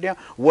go up or down.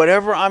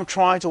 Whatever I'm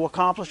trying to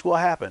accomplish will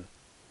happen.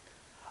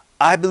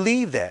 I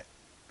believe that.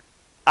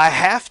 I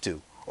have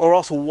to, or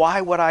else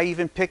why would I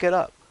even pick it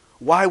up?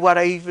 Why would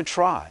I even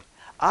try?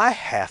 I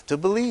have to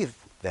believe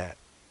that.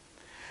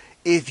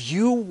 If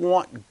you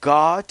want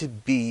God to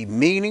be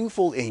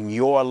meaningful in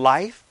your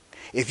life,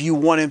 if you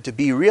want him to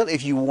be real,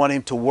 if you want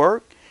him to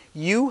work,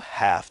 you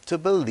have to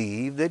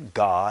believe that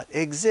God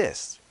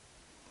exists.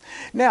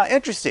 Now,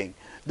 interesting,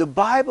 the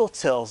Bible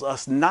tells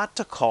us not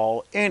to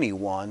call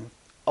anyone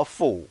a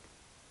fool.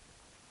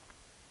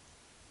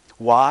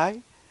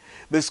 Why?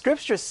 The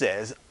scripture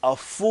says, a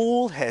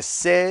fool has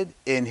said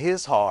in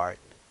his heart,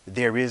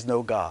 there is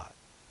no God.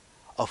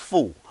 A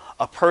fool,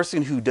 a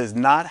person who does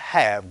not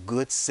have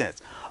good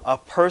sense, a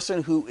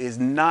person who is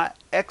not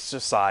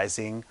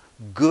exercising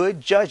good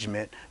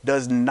judgment,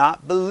 does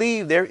not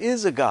believe there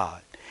is a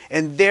God.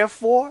 And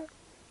therefore,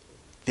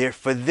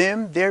 for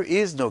them, there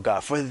is no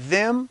God. For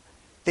them,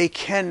 they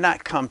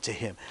cannot come to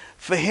him.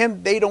 For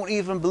him, they don't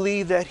even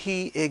believe that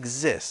he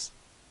exists.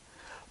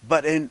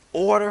 But in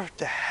order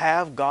to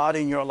have God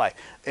in your life,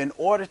 in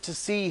order to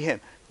see him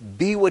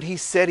be what he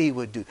said he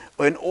would do,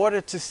 or in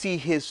order to see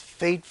his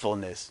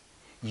faithfulness,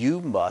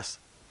 you must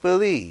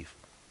believe.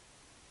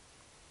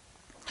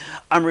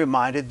 I'm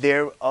reminded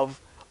there of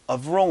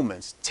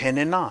Romans 10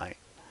 and 9.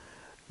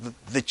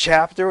 The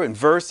chapter and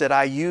verse that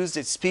I used,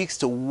 it speaks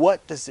to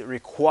what does it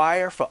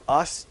require for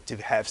us to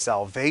have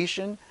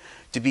salvation,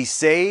 to be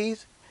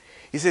saved.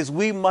 He says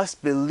we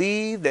must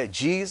believe that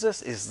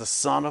Jesus is the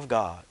Son of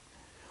God.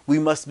 We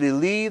must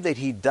believe that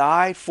he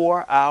died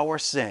for our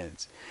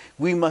sins.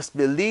 We must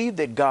believe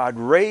that God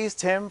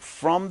raised him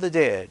from the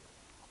dead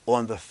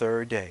on the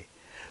third day.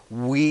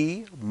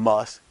 We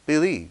must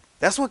believe.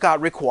 That's what God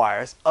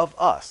requires of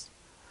us,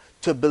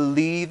 to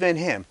believe in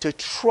him, to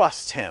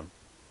trust him.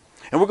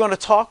 And we're going to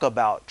talk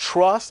about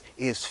trust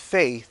is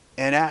faith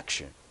in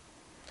action.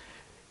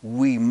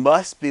 We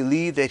must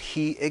believe that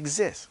he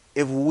exists.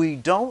 If we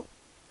don't,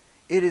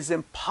 it is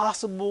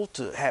impossible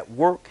to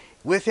work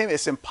with him.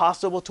 It's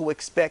impossible to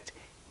expect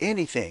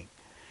anything.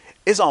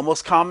 It's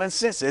almost common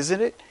sense,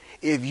 isn't it?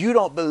 If you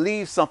don't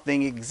believe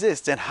something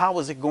exists, then how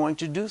is it going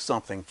to do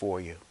something for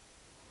you?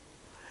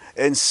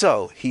 And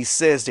so he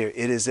says there,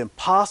 it is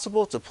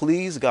impossible to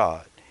please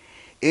God.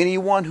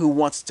 Anyone who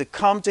wants to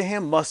come to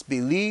him must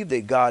believe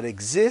that God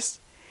exists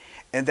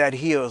and that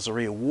he is a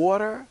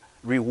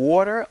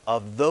rewarder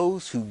of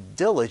those who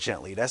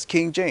diligently, that's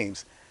King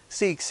James,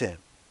 seeks him.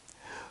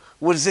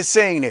 What is it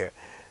saying there?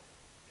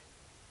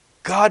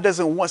 God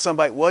doesn't want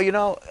somebody,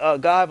 well,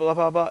 God, blah,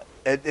 blah, blah,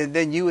 and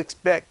then you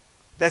expect,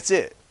 that's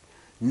it.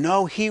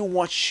 No, he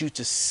wants you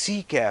to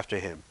seek after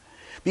him.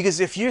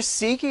 Because if you're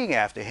seeking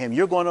after him,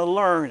 you're going to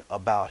learn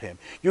about him.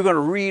 You're going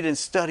to read and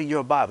study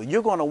your Bible.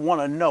 You're going to want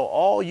to know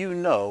all you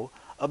know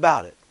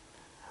about it.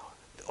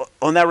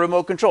 On that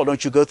remote control,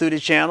 don't you go through the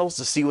channels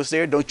to see what's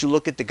there? Don't you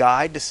look at the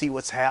guide to see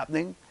what's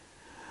happening?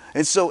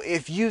 And so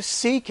if you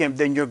seek him,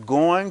 then you're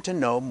going to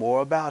know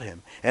more about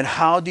him. And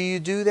how do you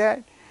do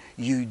that?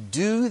 You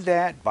do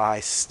that by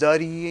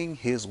studying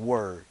his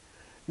word,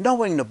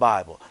 knowing the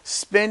Bible,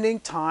 spending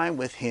time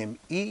with him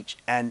each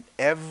and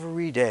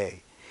every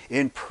day,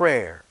 in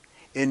prayer,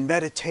 in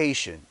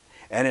meditation,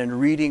 and in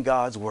reading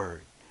God's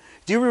word.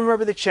 Do you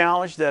remember the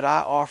challenge that I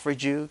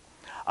offered you?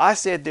 I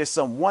said there's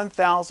some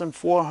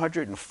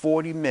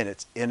 1,440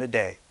 minutes in a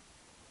day.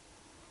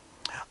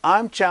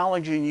 I'm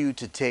challenging you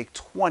to take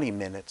 20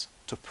 minutes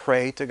to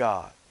pray to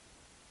God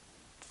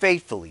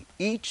faithfully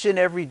each and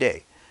every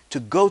day, to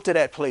go to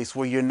that place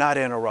where you're not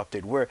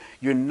interrupted, where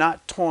you're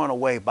not torn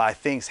away by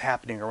things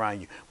happening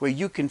around you, where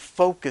you can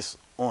focus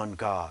on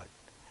God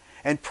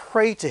and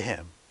pray to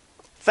him.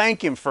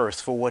 Thank him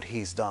first for what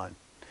he's done.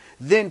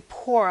 Then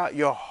pour out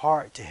your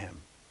heart to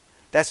him.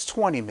 That's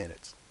 20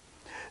 minutes.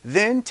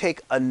 Then take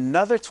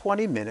another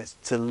 20 minutes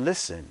to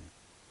listen,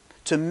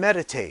 to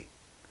meditate,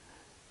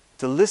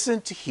 to listen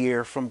to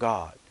hear from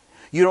God.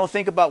 You don't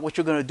think about what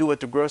you're going to do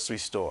at the grocery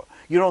store.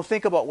 You don't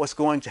think about what's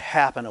going to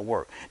happen at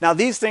work. Now,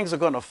 these things are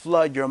going to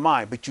flood your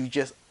mind, but you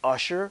just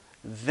usher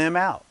them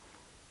out.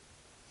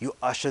 You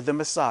usher them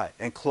aside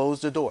and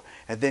close the door,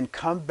 and then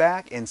come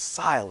back in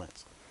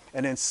silence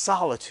and in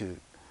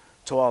solitude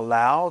to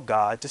allow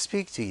God to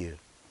speak to you.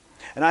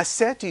 And I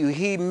said to you,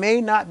 he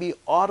may not be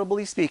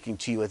audibly speaking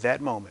to you at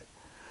that moment,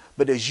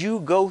 but as you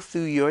go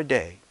through your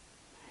day,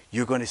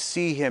 you're going to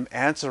see him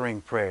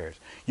answering prayers.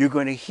 You're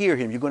going to hear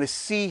him. You're going to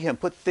see him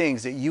put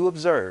things that you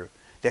observe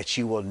that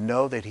you will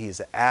know that he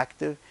is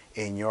active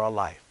in your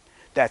life.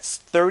 That's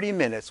 30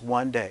 minutes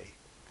one day.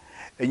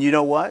 And you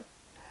know what?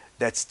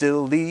 That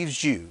still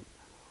leaves you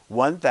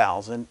 20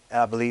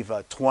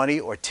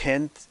 or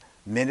 10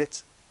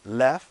 minutes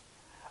left.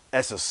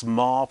 That's a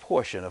small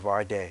portion of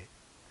our day.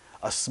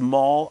 A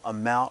small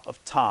amount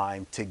of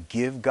time to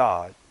give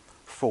God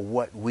for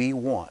what we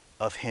want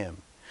of him.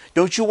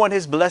 Don't you want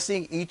his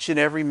blessing each and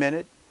every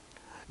minute?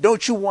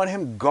 Don't you want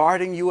him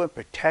guarding you and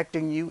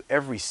protecting you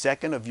every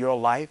second of your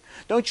life?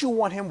 Don't you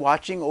want him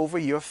watching over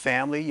your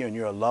family and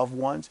your loved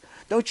ones?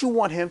 Don't you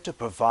want him to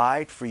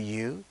provide for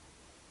you?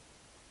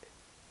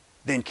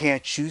 Then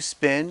can't you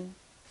spend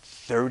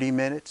 30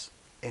 minutes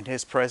in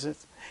his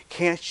presence?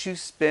 Can't you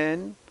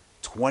spend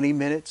 20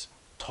 minutes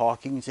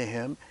talking to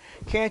him?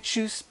 Can't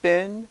you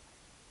spend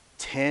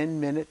 10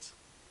 minutes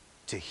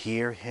to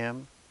hear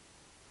him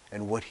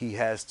and what he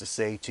has to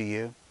say to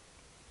you?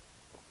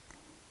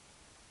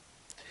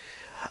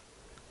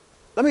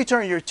 Let me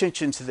turn your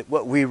attention to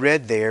what we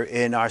read there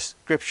in our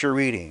scripture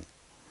reading.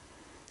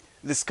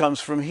 This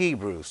comes from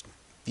Hebrews,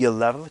 the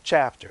 11th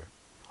chapter,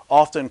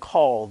 often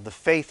called the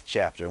faith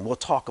chapter, and we'll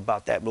talk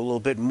about that a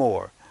little bit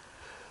more.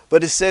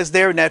 But it says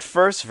there in that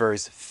first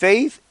verse,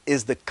 faith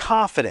is the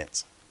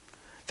confidence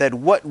that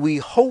what we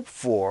hope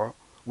for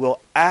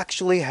will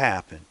actually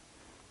happen.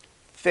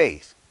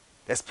 Faith,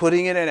 that's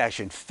putting it in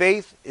action.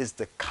 Faith is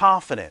the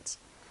confidence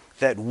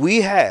that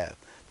we have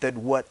that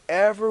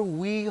whatever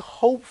we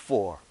hope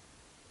for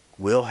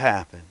will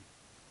happen.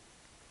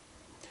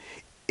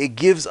 It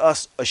gives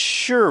us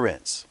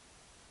assurance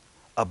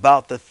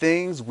about the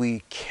things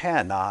we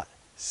cannot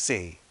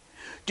see.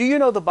 Do you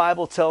know the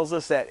Bible tells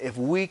us that if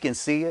we can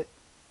see it,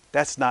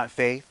 that's not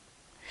faith?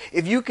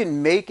 If you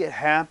can make it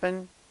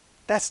happen,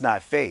 that's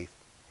not faith.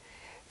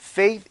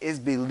 Faith is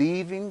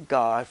believing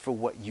God for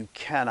what you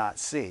cannot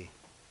see.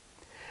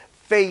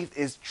 Faith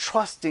is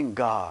trusting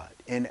God.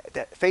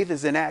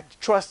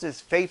 Trust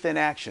is faith in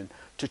action.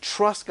 To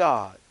trust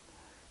God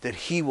that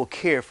he will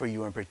care for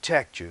you and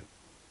protect you.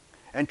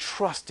 And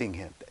trusting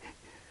him.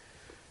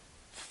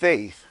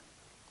 Faith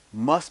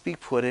must be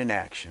put in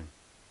action.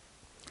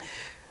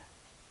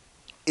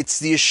 It's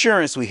the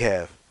assurance we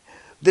have.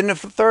 Then the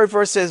third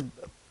verse says,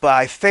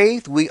 by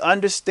faith we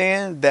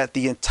understand that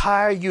the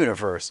entire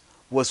universe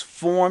was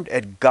formed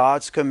at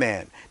God's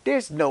command.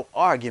 There's no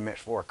argument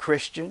for a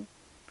Christian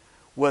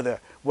whether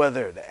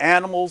the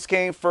animals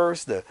came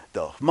first, the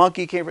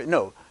monkey came first.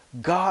 No,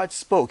 God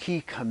spoke.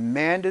 He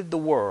commanded the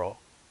world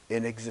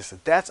in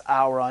existence. That's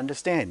our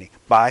understanding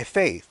by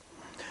faith.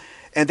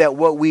 And that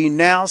what we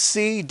now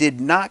see did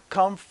not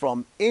come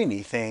from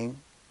anything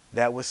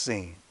that was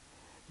seen.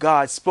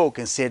 God spoke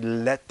and said,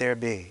 let there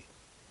be.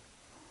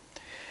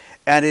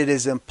 And it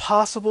is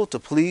impossible to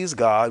please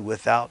God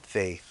without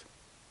faith.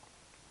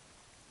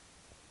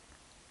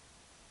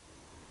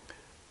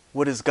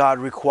 What does God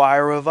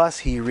require of us?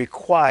 He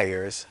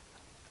requires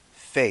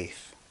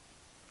faith.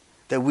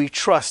 That we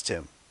trust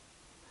him.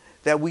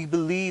 That we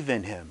believe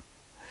in him.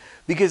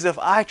 Because if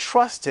I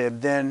trust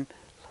him, then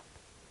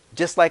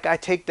just like I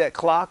take that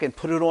clock and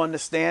put it on the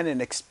stand and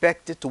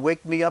expect it to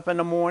wake me up in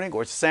the morning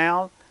or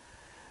sound,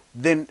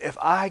 then if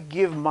I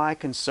give my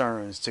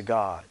concerns to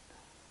God,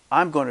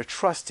 I'm going to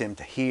trust him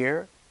to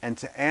hear and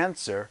to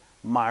answer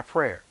my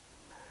prayer.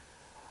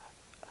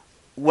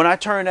 When I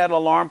turn that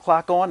alarm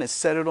clock on and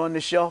set it on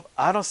the shelf,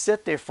 I don't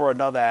sit there for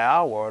another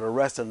hour or the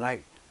rest of the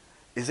night.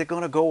 Is it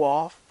going to go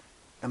off?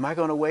 Am I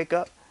going to wake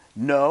up?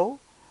 No.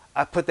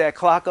 I put that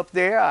clock up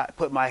there. I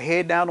put my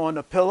head down on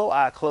the pillow.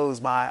 I close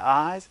my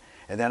eyes.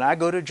 And then I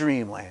go to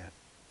dreamland.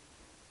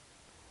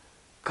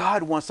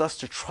 God wants us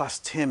to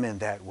trust him in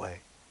that way.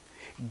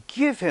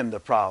 Give him the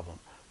problem.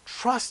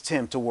 Trust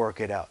him to work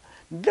it out.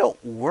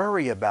 Don't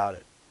worry about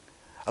it.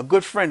 A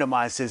good friend of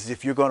mine says,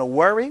 if you're going to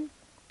worry,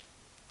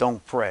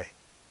 don't pray.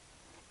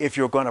 If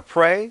you're going to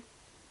pray,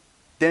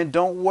 then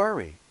don't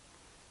worry.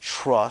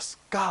 Trust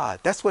God.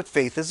 That's what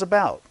faith is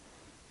about.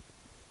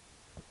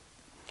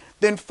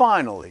 Then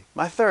finally,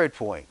 my third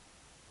point.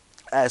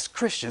 As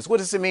Christians, what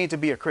does it mean to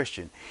be a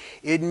Christian?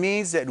 It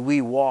means that we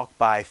walk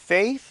by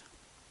faith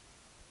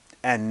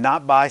and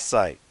not by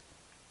sight.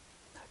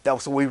 That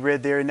was what we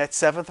read there in that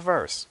 7th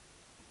verse.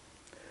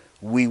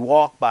 We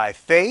walk by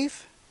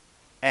faith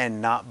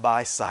and not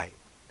by sight.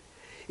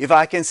 If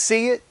I can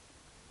see it,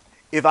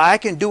 if I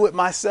can do it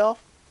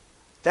myself,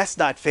 that's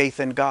not faith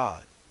in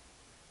God.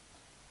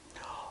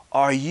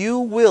 Are you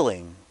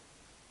willing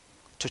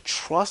to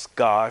trust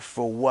God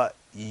for what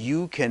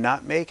you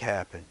cannot make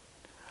happen?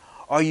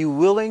 Are you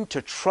willing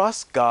to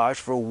trust God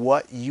for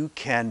what you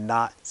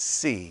cannot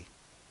see?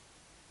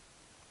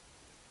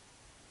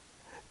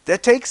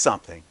 That takes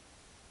something.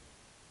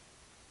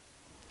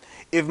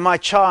 If my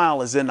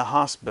child is in the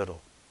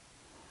hospital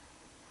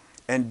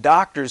and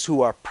doctors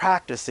who are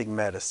practicing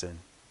medicine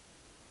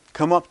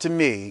come up to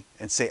me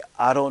and say,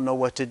 I don't know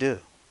what to do.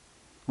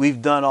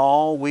 We've done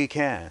all we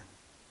can.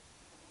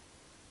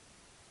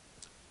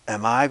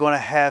 Am I going to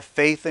have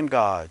faith in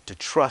God to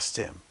trust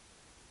Him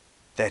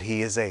that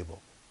He is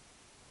able?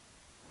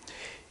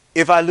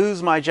 If I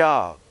lose my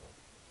job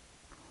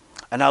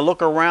and I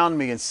look around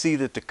me and see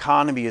that the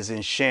economy is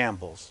in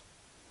shambles,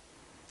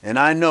 and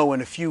I know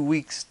in a few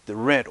weeks the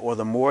rent or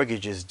the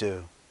mortgage is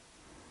due,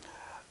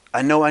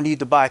 I know I need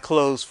to buy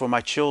clothes for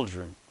my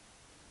children,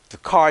 the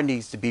car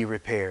needs to be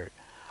repaired,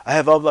 I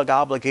have other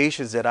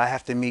obligations that I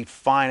have to meet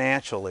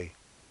financially,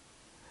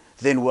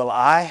 then will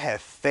I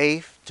have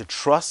faith to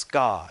trust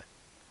God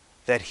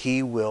that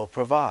He will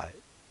provide,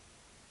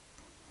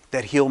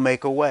 that He'll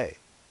make a way,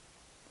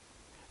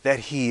 that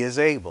He is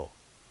able?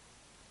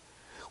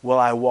 Will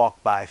I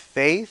walk by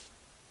faith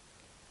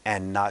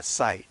and not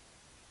sight?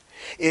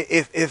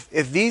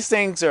 If these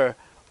things are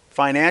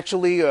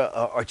financially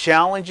are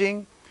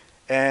challenging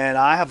and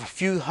I have a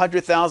few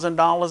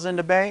 $100,000 in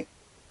the bank,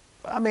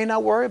 I may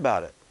not worry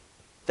about it.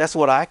 That's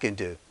what I can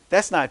do.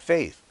 That's not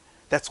faith.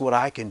 That's what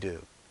I can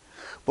do.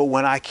 But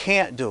when I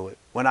can't do it,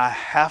 when I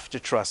have to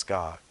trust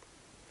God,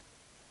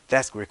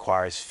 that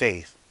requires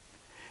faith.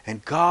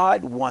 And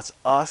God wants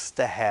us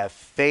to have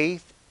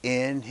faith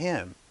in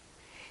Him.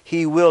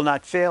 He will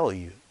not fail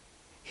you.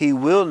 He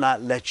will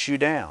not let you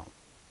down.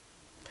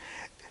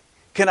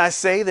 Can I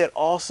say that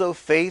also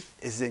faith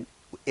is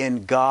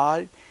in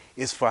God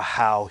is for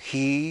how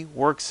He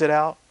works it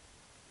out?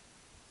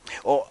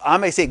 Or I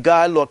may say,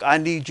 God, look, I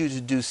need you to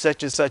do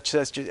such and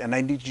such, and I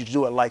need you to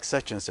do it like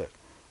such and such.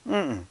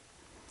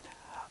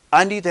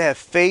 I need to have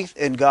faith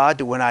in God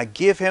that when I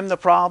give Him the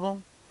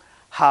problem,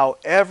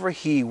 however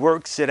He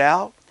works it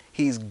out,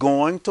 He's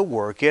going to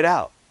work it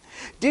out.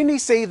 Didn't He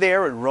say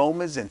there in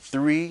Romans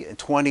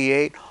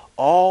 3:28,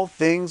 all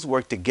things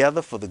work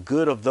together for the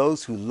good of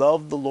those who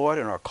love the Lord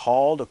and are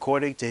called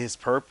according to His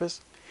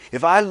purpose?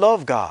 If I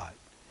love God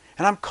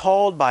and I'm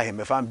called by Him,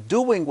 if I'm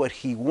doing what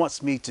He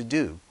wants me to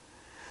do,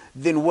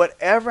 then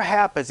whatever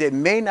happens, it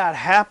may not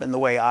happen the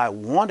way I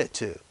want it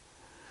to,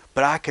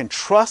 but I can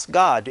trust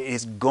God that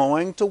it's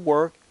going to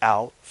work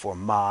out for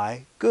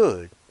my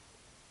good.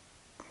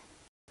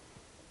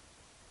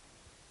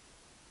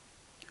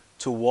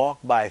 To walk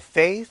by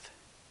faith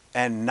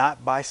and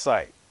not by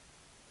sight.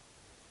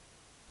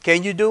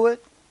 Can you do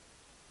it?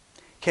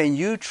 Can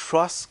you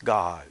trust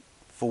God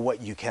for what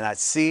you cannot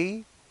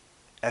see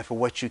and for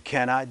what you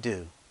cannot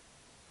do?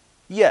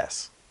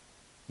 Yes.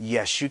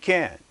 Yes, you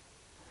can.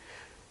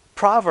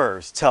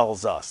 Proverbs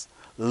tells us,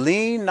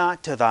 lean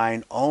not to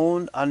thine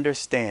own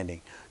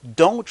understanding.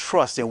 Don't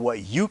trust in what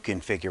you can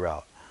figure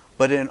out,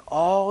 but in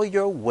all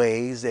your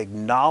ways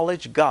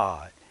acknowledge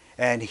God,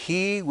 and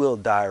He will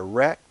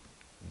direct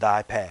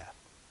thy path.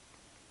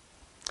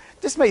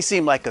 This may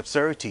seem like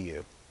absurd to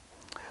you,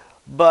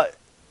 but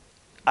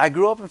I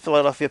grew up in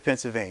Philadelphia,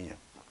 Pennsylvania.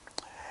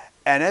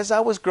 And as I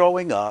was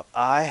growing up,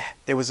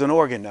 there was an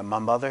organ that my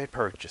mother had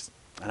purchased,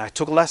 and I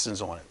took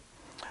lessons on it.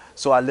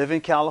 So I live in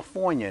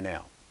California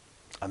now.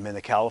 I'm in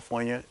the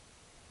California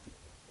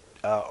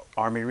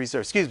Army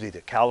Reserve.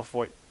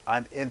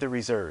 I'm in the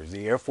reserves,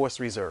 the Air Force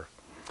Reserve.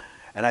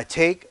 And I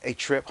take a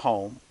trip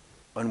home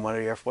on one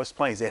of the Air Force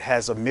planes. It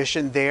has a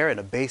mission there and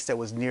a base that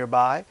was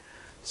nearby.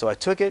 So I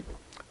took it,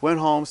 went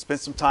home, spent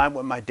some time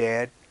with my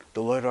dad.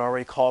 The Lord had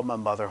already called my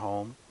mother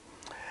home.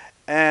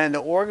 And the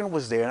organ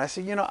was there. And I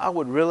said, I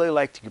would really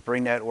like to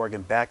bring that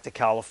organ back to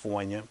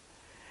California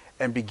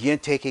and begin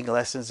taking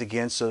lessons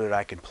again so that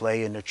I can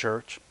play in the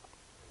church.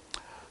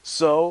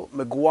 So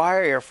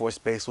McGuire Air Force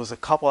Base was a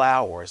couple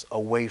hours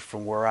away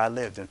from where I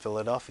lived in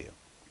Philadelphia.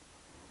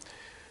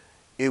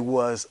 It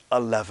was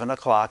 11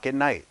 o'clock at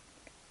night.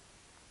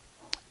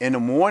 In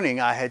the morning,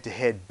 I had to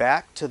head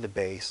back to the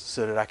base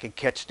so that I could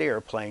catch the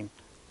airplane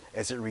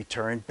as it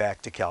returned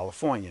back to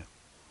California.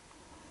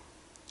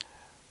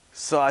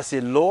 So I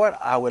said, Lord,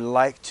 I would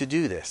like to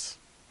do this.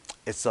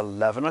 It's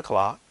 11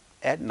 o'clock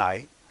at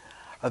night.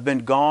 I've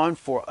been gone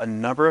for a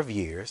number of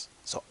years,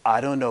 so I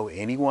don't know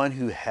anyone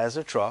who has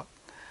a truck.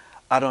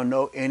 I don't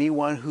know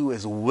anyone who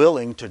is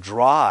willing to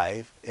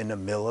drive in the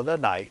middle of the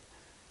night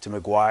to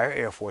McGuire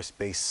Air Force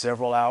Base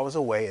several hours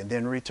away and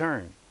then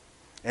return.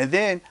 And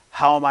then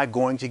how am I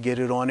going to get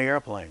it on the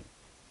airplane?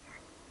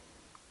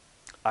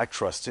 I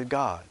trusted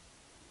God.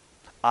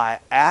 I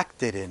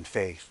acted in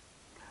faith.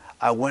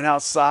 I went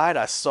outside.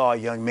 I saw a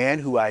young man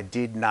who I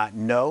did not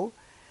know.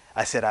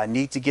 I said, I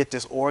need to get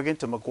this organ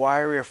to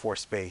McGuire Air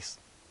Force Base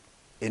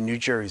in New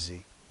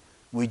Jersey.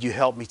 Would you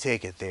help me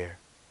take it there?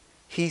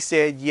 He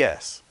said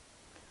yes.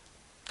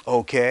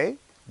 Okay,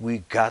 we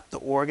got the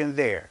organ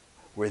there.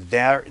 We're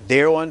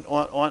there on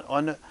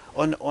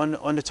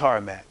the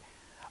tarmac.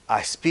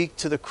 I speak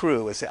to the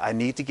crew and say, I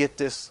need to get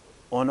this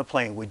on the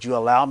plane. Would you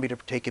allow me to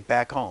take it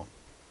back home?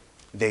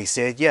 They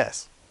said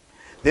yes.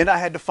 Then I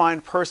had to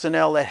find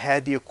personnel that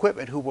had the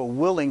equipment who were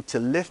willing to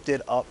lift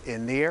it up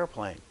in the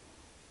airplane.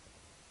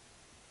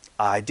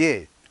 I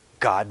did.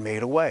 God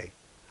made a way.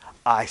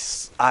 I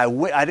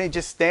went. I didn't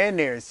just stand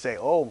there and say,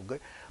 "Oh,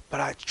 good,"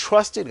 but I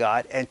trusted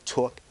God and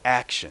took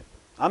action.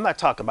 I'm not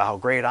talking about how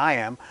great I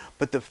am,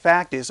 but the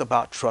fact is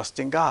about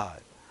trusting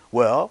God.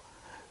 Well,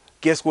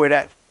 guess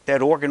where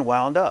that organ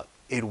wound up?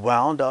 It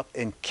wound up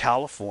in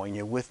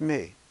California with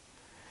me.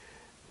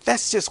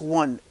 That's just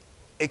one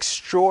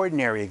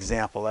extraordinary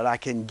example that I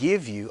can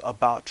give you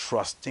about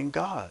trusting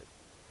God.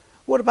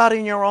 What about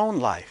in your own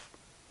life?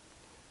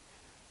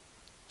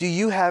 Do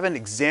you have an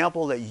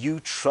example that you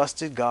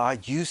trusted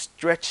God? You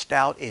stretched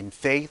out in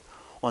faith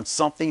on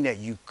something that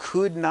you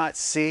could not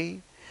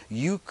see,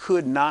 you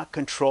could not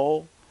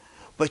control,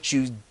 but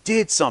you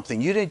did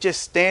something. You didn't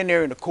just stand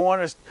there in the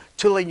corner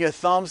twiddling your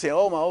thumbs, say,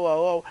 oh, my,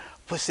 oh,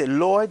 but said,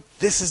 Lord,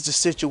 this is the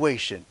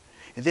situation.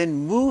 And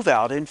then move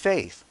out in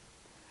faith.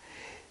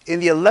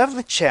 In the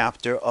 11th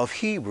chapter of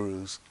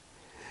Hebrews,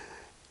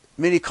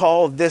 many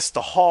call this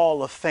the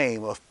hall of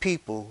fame of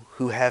people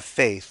who have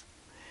faith.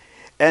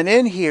 And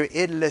in here,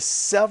 it lists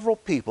several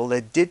people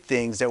that did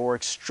things that were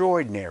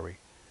extraordinary,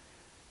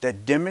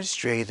 that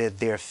demonstrated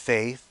their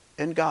faith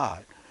in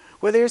God.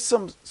 Were there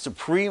some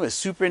supreme or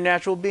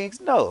supernatural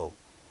beings? No.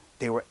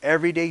 They were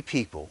everyday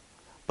people,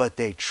 but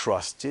they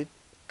trusted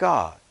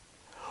God.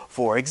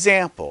 For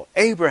example,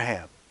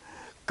 Abraham.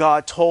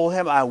 God told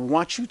him, I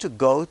want you to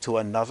go to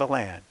another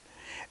land.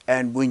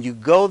 And when you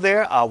go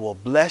there, I will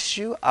bless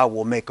you. I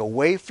will make a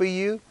way for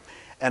you.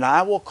 And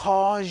I will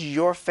cause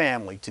your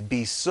family to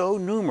be so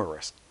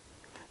numerous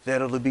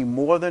that it'll be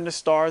more than the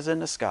stars in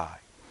the sky,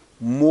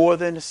 more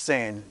than the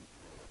sand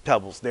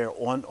pebbles there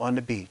on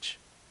the beach.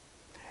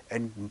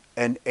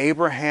 And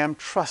Abraham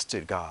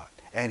trusted God,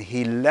 and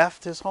he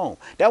left his home.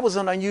 That was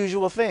an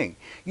unusual thing.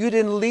 You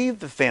didn't leave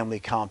the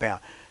family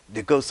compound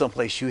to go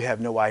someplace you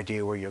have no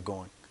idea where you're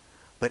going.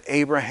 But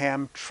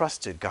Abraham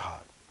trusted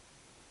God.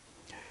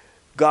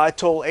 God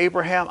told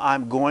Abraham,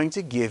 I'm going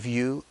to give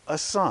you a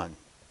son.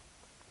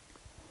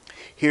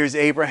 Here's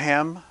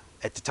Abraham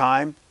at the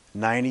time,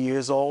 90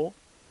 years old.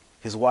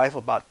 His wife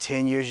about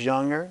 10 years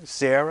younger,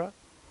 Sarah.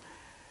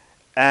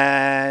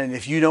 And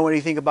if you know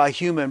anything about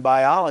human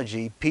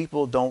biology,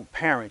 people don't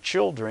parent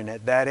children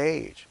at that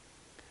age.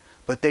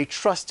 But they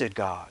trusted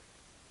God.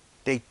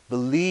 They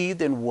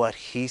believed in what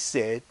he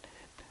said,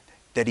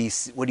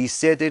 what he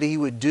said that he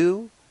would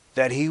do,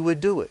 that he would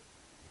do it.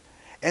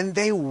 And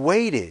they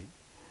waited.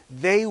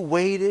 They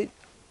waited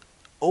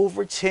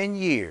over 10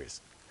 years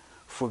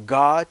for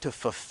God to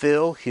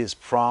fulfill his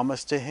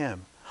promise to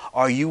him.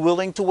 Are you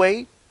willing to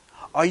wait?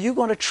 Are you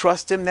going to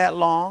trust him that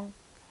long?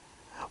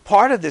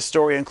 Part of this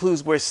story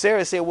includes where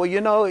Sarah said, well,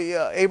 you know,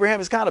 Abraham,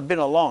 it's kind of been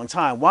a long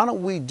time. Why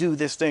don't we do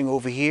this thing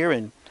over here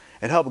and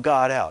help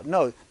God out?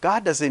 No,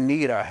 God doesn't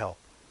need our help.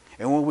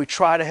 And when we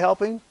try to help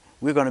him,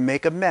 we're going to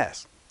make a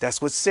mess.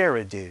 That's what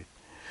Sarah did.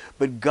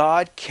 But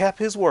God kept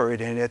his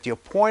word, and at the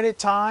appointed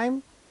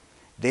time,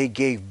 they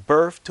gave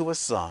birth to a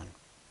son.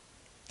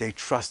 They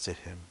trusted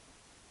him.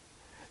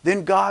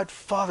 Then God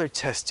further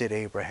tested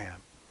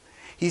Abraham.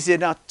 He said,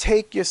 now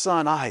take your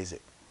son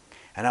Isaac,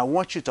 and I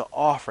want you to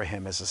offer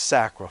him as a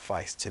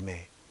sacrifice to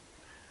me.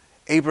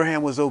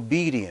 Abraham was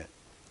obedient.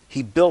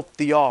 He built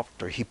the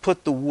altar. He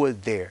put the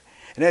wood there.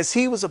 And as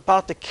he was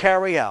about to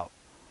carry out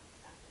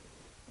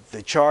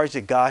the charge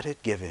that God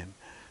had given him,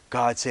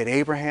 God said,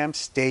 Abraham,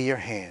 stay your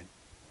hand.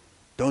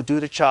 Don't do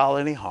the child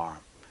any harm,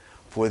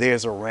 for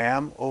there's a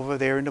ram over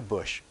there in the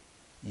bush.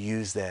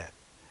 Use that.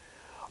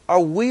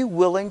 Are we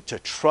willing to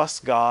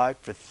trust God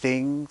for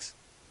things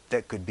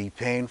that could be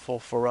painful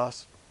for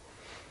us?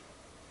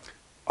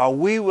 Are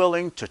we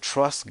willing to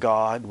trust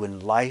God when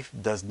life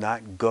does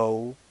not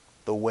go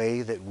the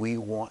way that we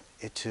want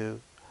it to?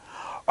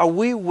 Are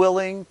we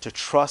willing to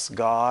trust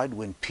God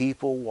when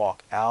people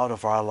walk out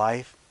of our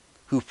life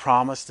who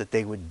promised that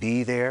they would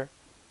be there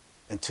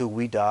until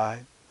we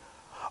die?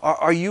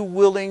 Are you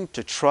willing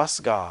to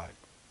trust God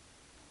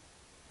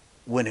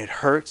when it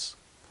hurts,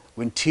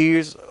 when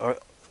tears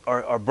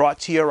are brought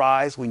to your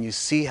eyes, when you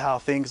see how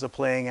things are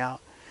playing out?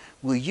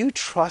 Will you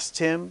trust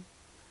him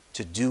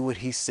to do what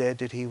he said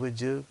that he would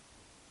do?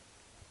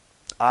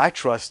 I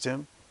trust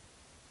him.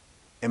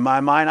 In my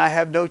mind, I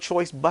have no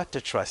choice but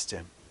to trust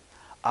him.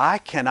 I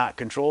cannot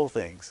control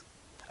things.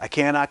 I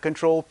cannot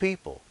control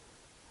people,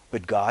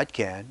 but God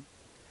can.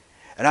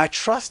 And I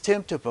trust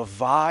him to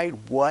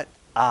provide what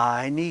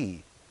I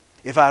need.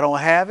 If I don't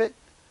have it,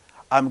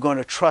 I'm going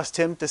to trust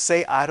him to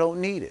say I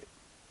don't need it.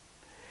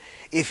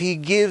 If he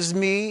gives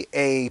me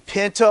a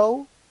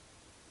Pinto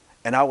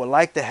and I would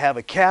like to have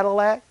a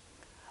Cadillac,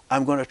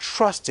 I'm going to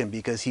trust him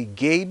because he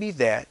gave me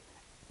that,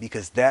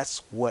 because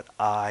that's what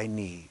I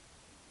need.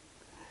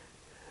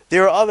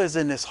 There are others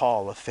in this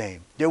hall of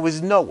fame. There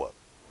was Noah.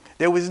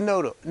 There was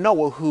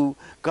Noah who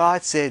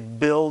God said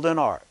build an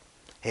ark.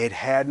 It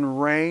hadn't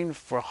rained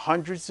for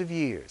hundreds of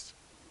years.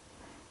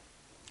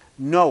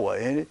 Noah,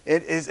 and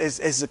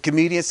as the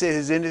comedian said,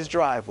 is in his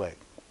driveway,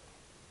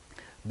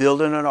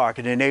 building an ark.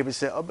 And the neighbor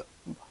said, oh,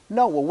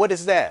 Noah, what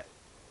is that?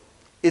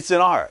 It's an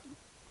ark.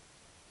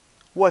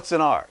 What's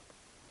an ark?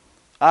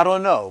 I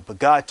don't know, but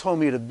God told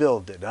me to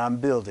build it, and I'm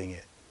building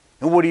it.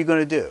 And what are you going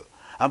to do?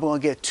 I'm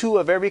going to get 2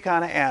 of every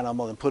kind of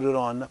animal and put it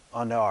on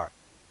the ark.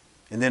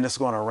 And then it's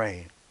going to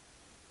rain.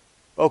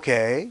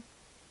 Okay.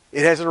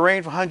 It hasn't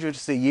rained for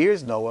hundreds of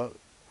years, Noah.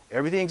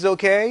 Everything's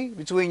okay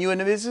between you and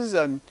the missus?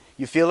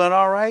 You feeling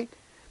all right?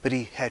 But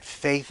he had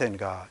faith in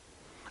God.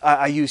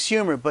 I use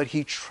humor, but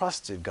he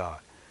trusted God.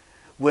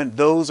 When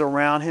those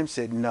around him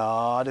said,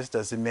 no, this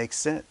doesn't make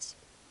sense.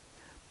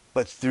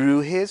 But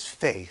through his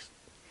faith,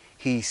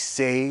 he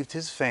saved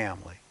his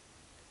family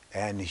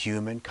and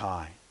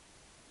humankind.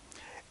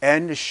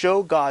 And to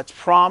show God's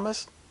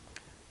promise,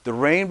 the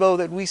rainbow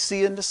that we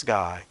see in the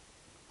sky,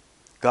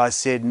 God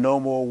said no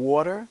more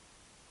water,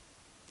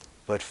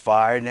 but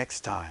fire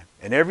next time.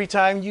 And every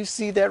time you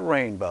see that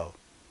rainbow,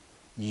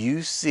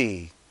 you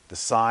see the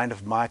sign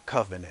of my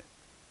covenant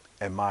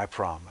and my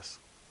promise.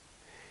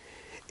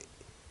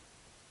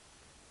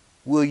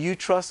 Will you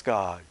trust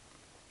God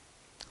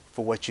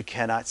for what you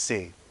cannot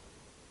see?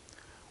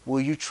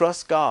 Will you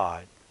trust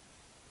God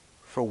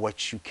for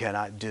what you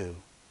cannot do?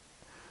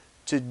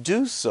 To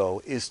do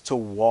so is to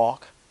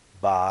walk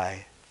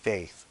by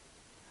faith.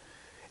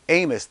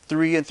 Amos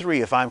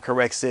 3:3, if I'm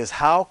correct, says,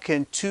 how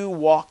can 2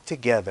 walk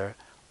together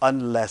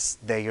unless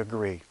they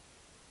agree?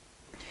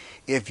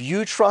 If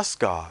you trust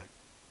God,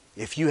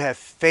 if you have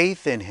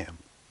faith in him,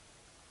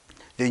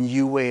 then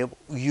you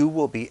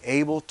will be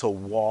able to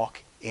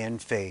walk in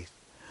faith.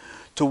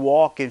 To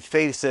walk in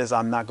faith says,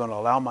 I'm not going to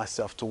allow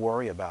myself to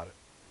worry about it.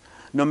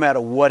 No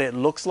matter what it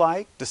looks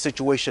like, the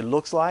situation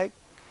looks like,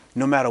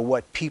 no matter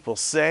what people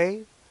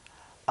say,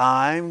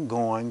 I'm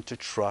going to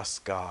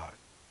trust God.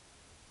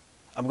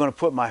 I'm going to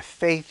put my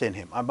faith in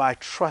him, my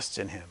trust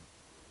in him.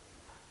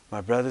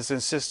 My brothers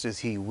and sisters,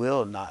 he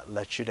will not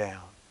let you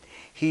down.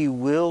 He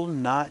will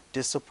not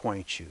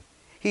disappoint you.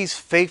 He's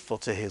faithful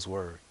to his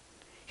word.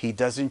 He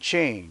doesn't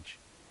change.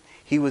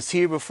 He was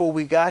here before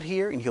we got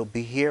here, and he'll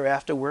be here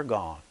after we're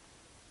gone.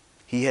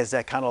 He has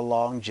that kind of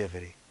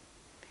longevity.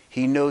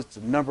 He knows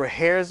the number of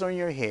hairs on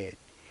your head.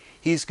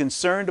 He's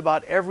concerned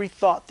about every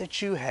thought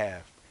that you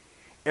have,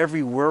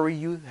 every worry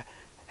you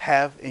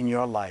have in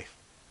your life.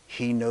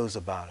 He knows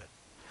about it.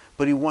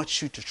 But he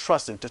wants you to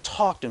trust him, to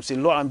talk to him, say,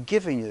 Lord, I'm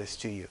giving this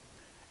to you,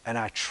 and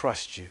I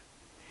trust you.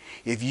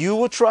 If you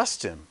will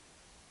trust him,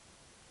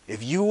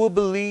 if you will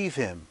believe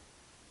him,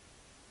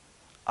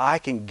 I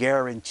can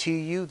guarantee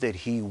you that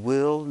he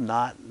will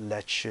not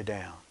let you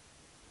down.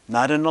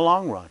 Not in the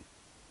long run.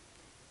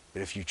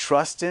 But if you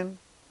trust him,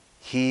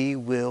 he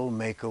will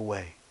make a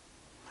way.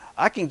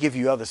 I can give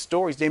you other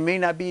stories. They may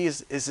not be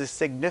as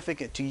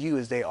significant to you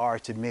as they are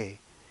to me.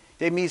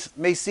 They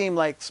may seem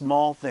like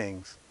small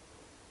things.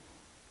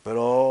 But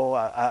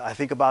I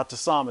think about the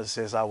psalmist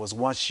says, I was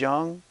once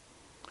young,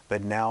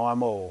 but now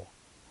I'm old.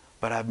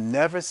 But I've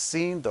never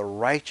seen the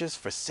righteous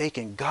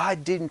forsaken.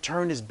 God didn't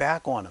turn his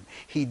back on them.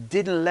 He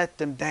didn't let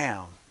them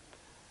down.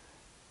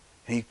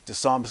 And the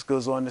psalmist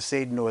goes on to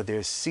say, nor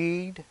their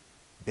seed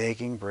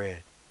begging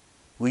bread.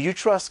 Will you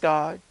trust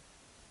God?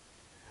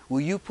 Will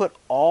you put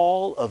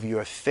all of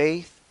your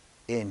faith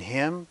in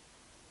him?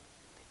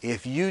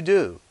 If you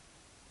do,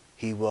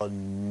 he will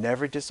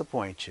never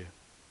disappoint you.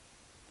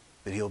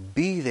 But he'll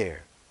be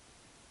there.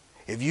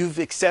 If you've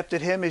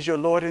accepted him as your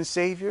Lord and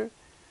Savior,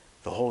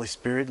 the Holy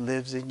Spirit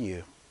lives in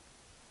you.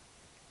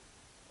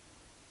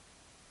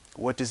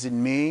 What does it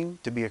mean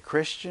to be a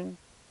Christian?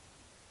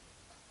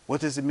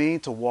 What does it mean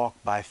to walk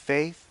by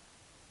faith?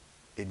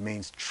 It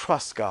means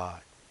trust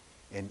God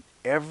in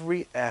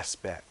every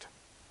aspect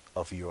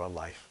of your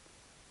life.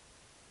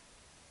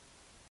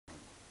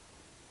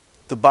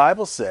 The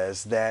Bible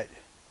says that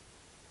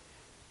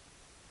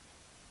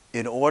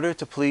in order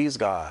to please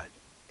God,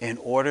 in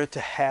order to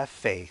have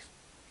faith,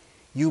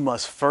 you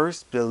must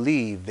first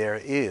believe there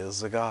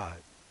is a God.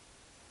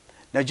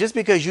 Now, just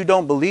because you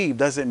don't believe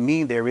doesn't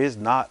mean there is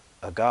not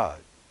a God.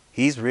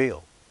 He's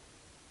real.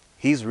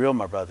 He's real,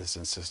 my brothers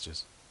and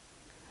sisters.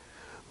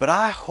 But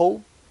I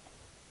hope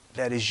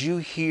that as you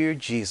hear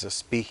Jesus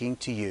speaking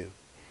to you,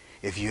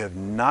 if you have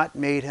not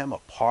made him a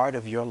part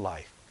of your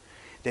life,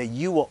 that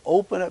you will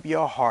open up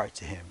your heart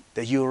to him,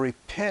 that you will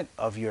repent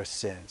of your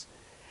sins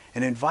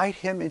and invite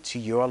him into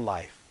your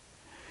life.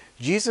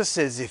 Jesus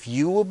says if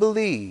you will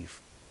believe,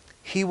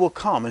 he will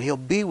come and he'll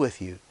be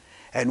with you.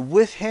 And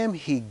with him,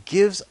 he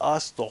gives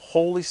us the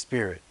Holy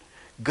Spirit,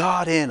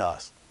 God in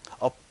us,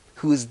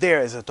 who is there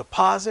as a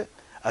deposit,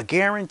 a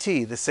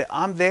guarantee that says,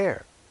 I'm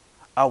there.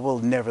 I will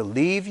never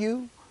leave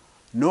you,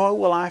 nor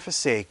will I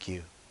forsake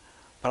you,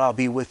 but I'll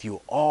be with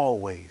you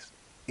always,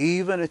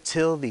 even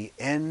until the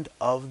end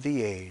of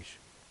the age.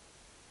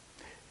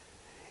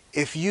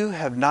 If you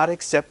have not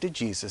accepted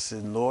Jesus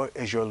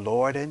as your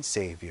Lord and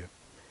Savior,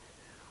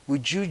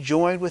 would you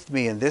join with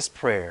me in this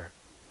prayer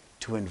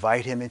to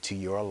invite him into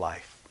your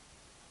life?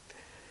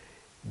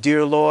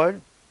 Dear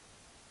Lord,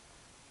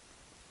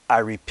 I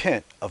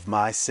repent of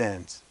my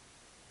sins.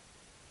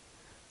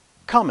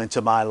 Come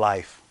into my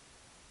life.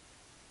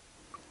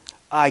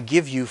 I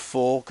give you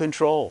full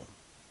control.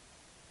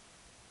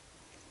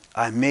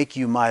 I make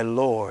you my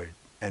Lord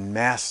and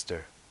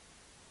Master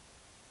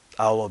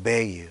I'll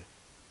obey you.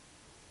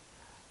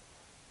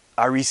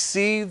 I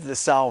receive the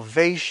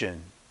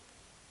salvation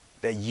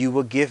that you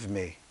will give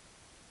me.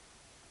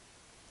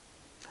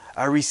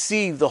 I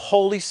receive the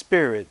Holy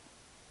Spirit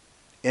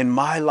in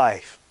my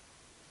life,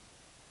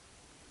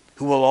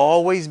 who will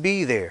always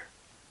be there,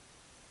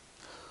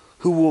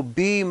 who will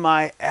be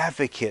my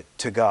advocate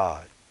to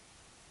God,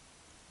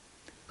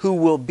 who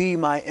will be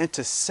my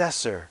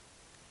intercessor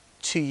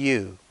to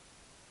you.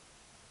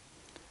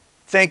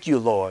 Thank you,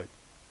 Lord.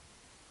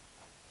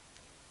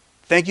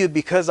 Thank you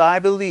because I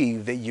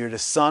believe that you're the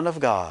Son of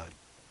God,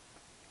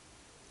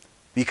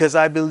 because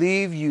I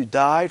believe you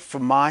died for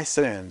my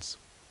sins,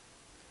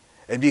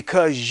 and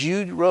because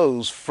you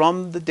rose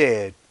from the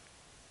dead,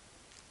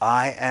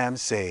 I am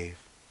saved.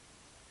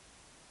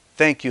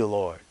 Thank you,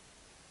 Lord.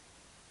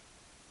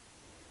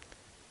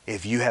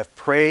 If you have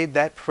prayed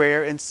that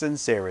prayer in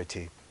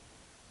sincerity,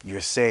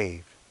 you're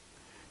saved.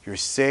 You're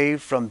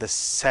saved from the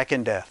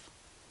second death.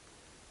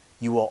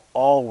 You will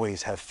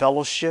always have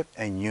fellowship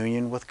and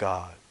union with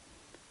God.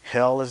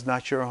 Hell is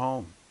not your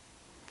home.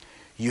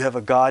 You have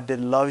a God that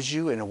loves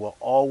you and will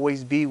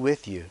always be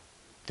with you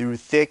through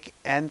thick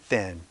and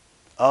thin,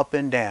 up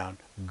and down,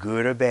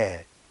 good or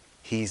bad.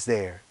 He's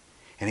there.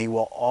 And he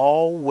will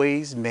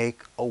always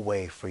make a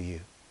way for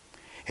you.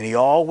 And he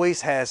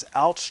always has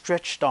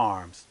outstretched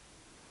arms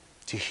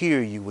to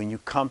hear you when you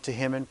come to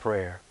him in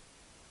prayer.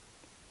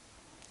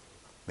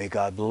 May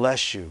God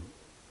bless you.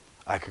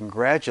 I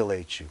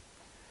congratulate you.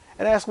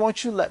 And ask,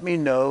 won't you let me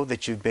know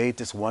that you've made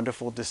this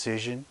wonderful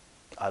decision?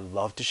 I'd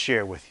love to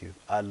share with you.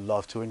 I'd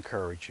love to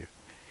encourage you.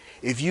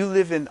 If you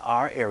live in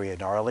our area,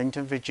 in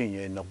Arlington,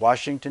 Virginia, in the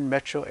Washington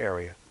metro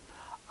area,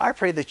 I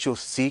pray that you'll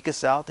seek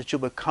us out, that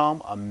you'll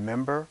become a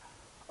member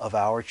of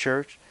our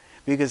church,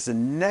 because the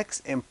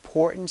next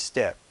important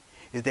step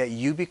is that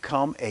you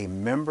become a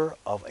member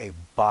of a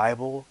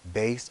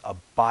Bible-based, a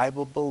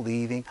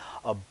Bible-believing,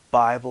 a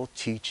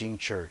Bible-teaching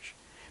church,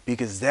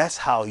 because that's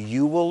how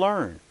you will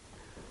learn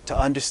to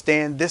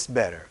understand this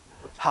better,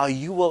 how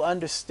you will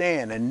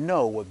understand and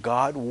know what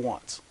God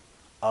wants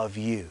of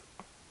you,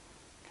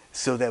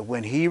 so that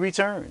when he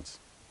returns,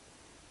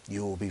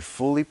 you will be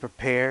fully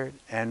prepared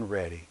and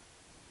ready.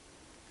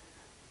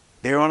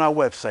 There on our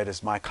website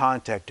is my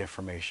contact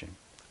information.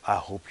 I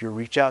hope you'll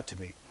reach out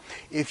to me.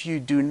 If you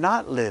do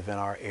not live in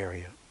our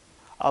area,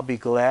 I'll be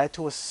glad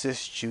to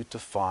assist you to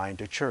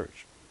find a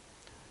church.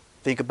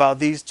 Think about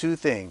these two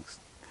things.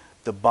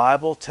 The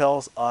Bible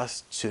tells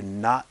us to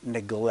not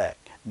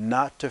neglect,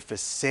 not to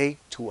forsake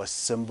to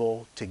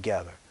assemble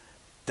together.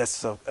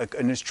 That's an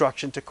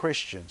instruction to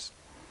Christians.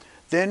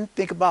 Then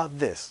think about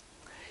this.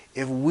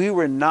 If we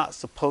were not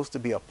supposed to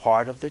be a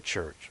part of the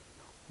church,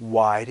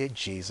 why did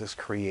Jesus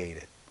create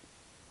it?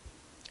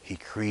 He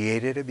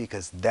created it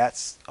because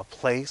that's a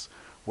place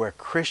where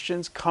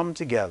Christians come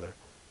together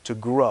to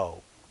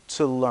grow,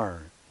 to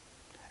learn,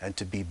 and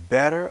to be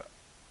better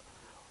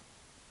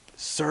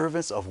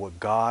servants of what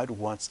God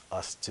wants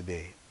us to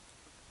be.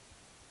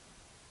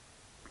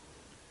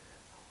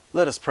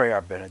 Let us pray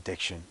our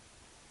benediction.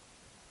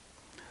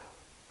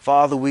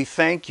 Father, we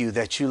thank you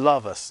that you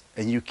love us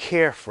and you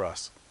care for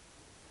us.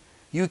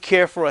 You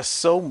care for us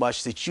so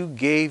much that you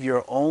gave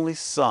your only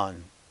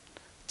Son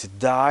to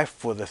die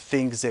for the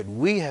things that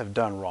we have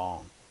done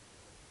wrong,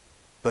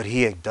 but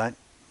he had done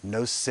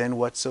no sin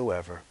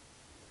whatsoever.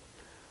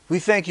 We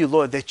thank you,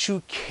 Lord, that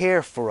you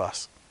care for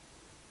us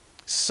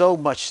so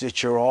much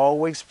that you're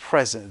always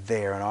present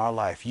there in our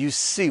life. You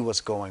see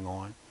what's going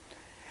on.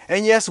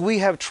 And yes, we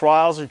have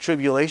trials and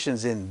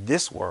tribulations in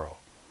this world.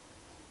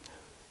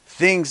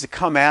 Things that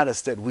come at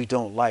us that we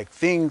don't like.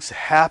 Things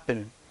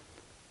happen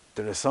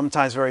that are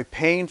sometimes very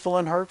painful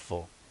and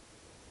hurtful.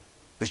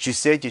 But you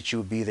said that you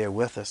would be there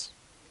with us.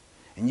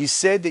 And you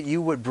said that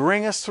you would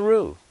bring us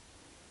through,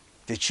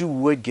 that you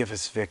would give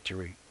us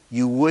victory,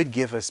 you would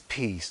give us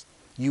peace,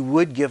 you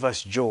would give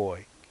us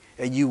joy,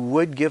 and you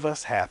would give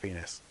us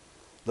happiness.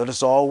 Let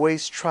us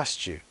always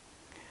trust you.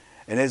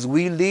 And as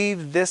we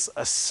leave this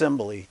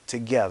assembly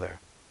together,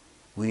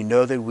 we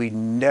know that we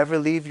never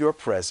leave your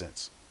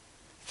presence.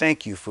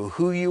 Thank you for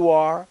who you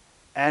are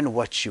and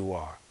what you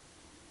are.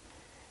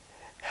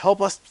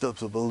 Help us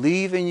to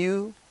believe in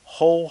you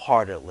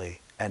wholeheartedly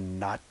and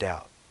not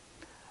doubt.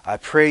 I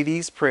pray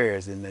these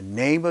prayers in the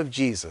name of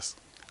Jesus,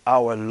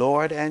 our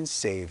Lord and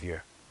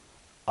Savior.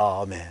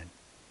 Amen.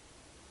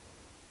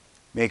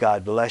 May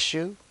God bless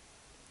you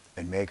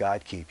and may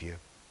God keep you.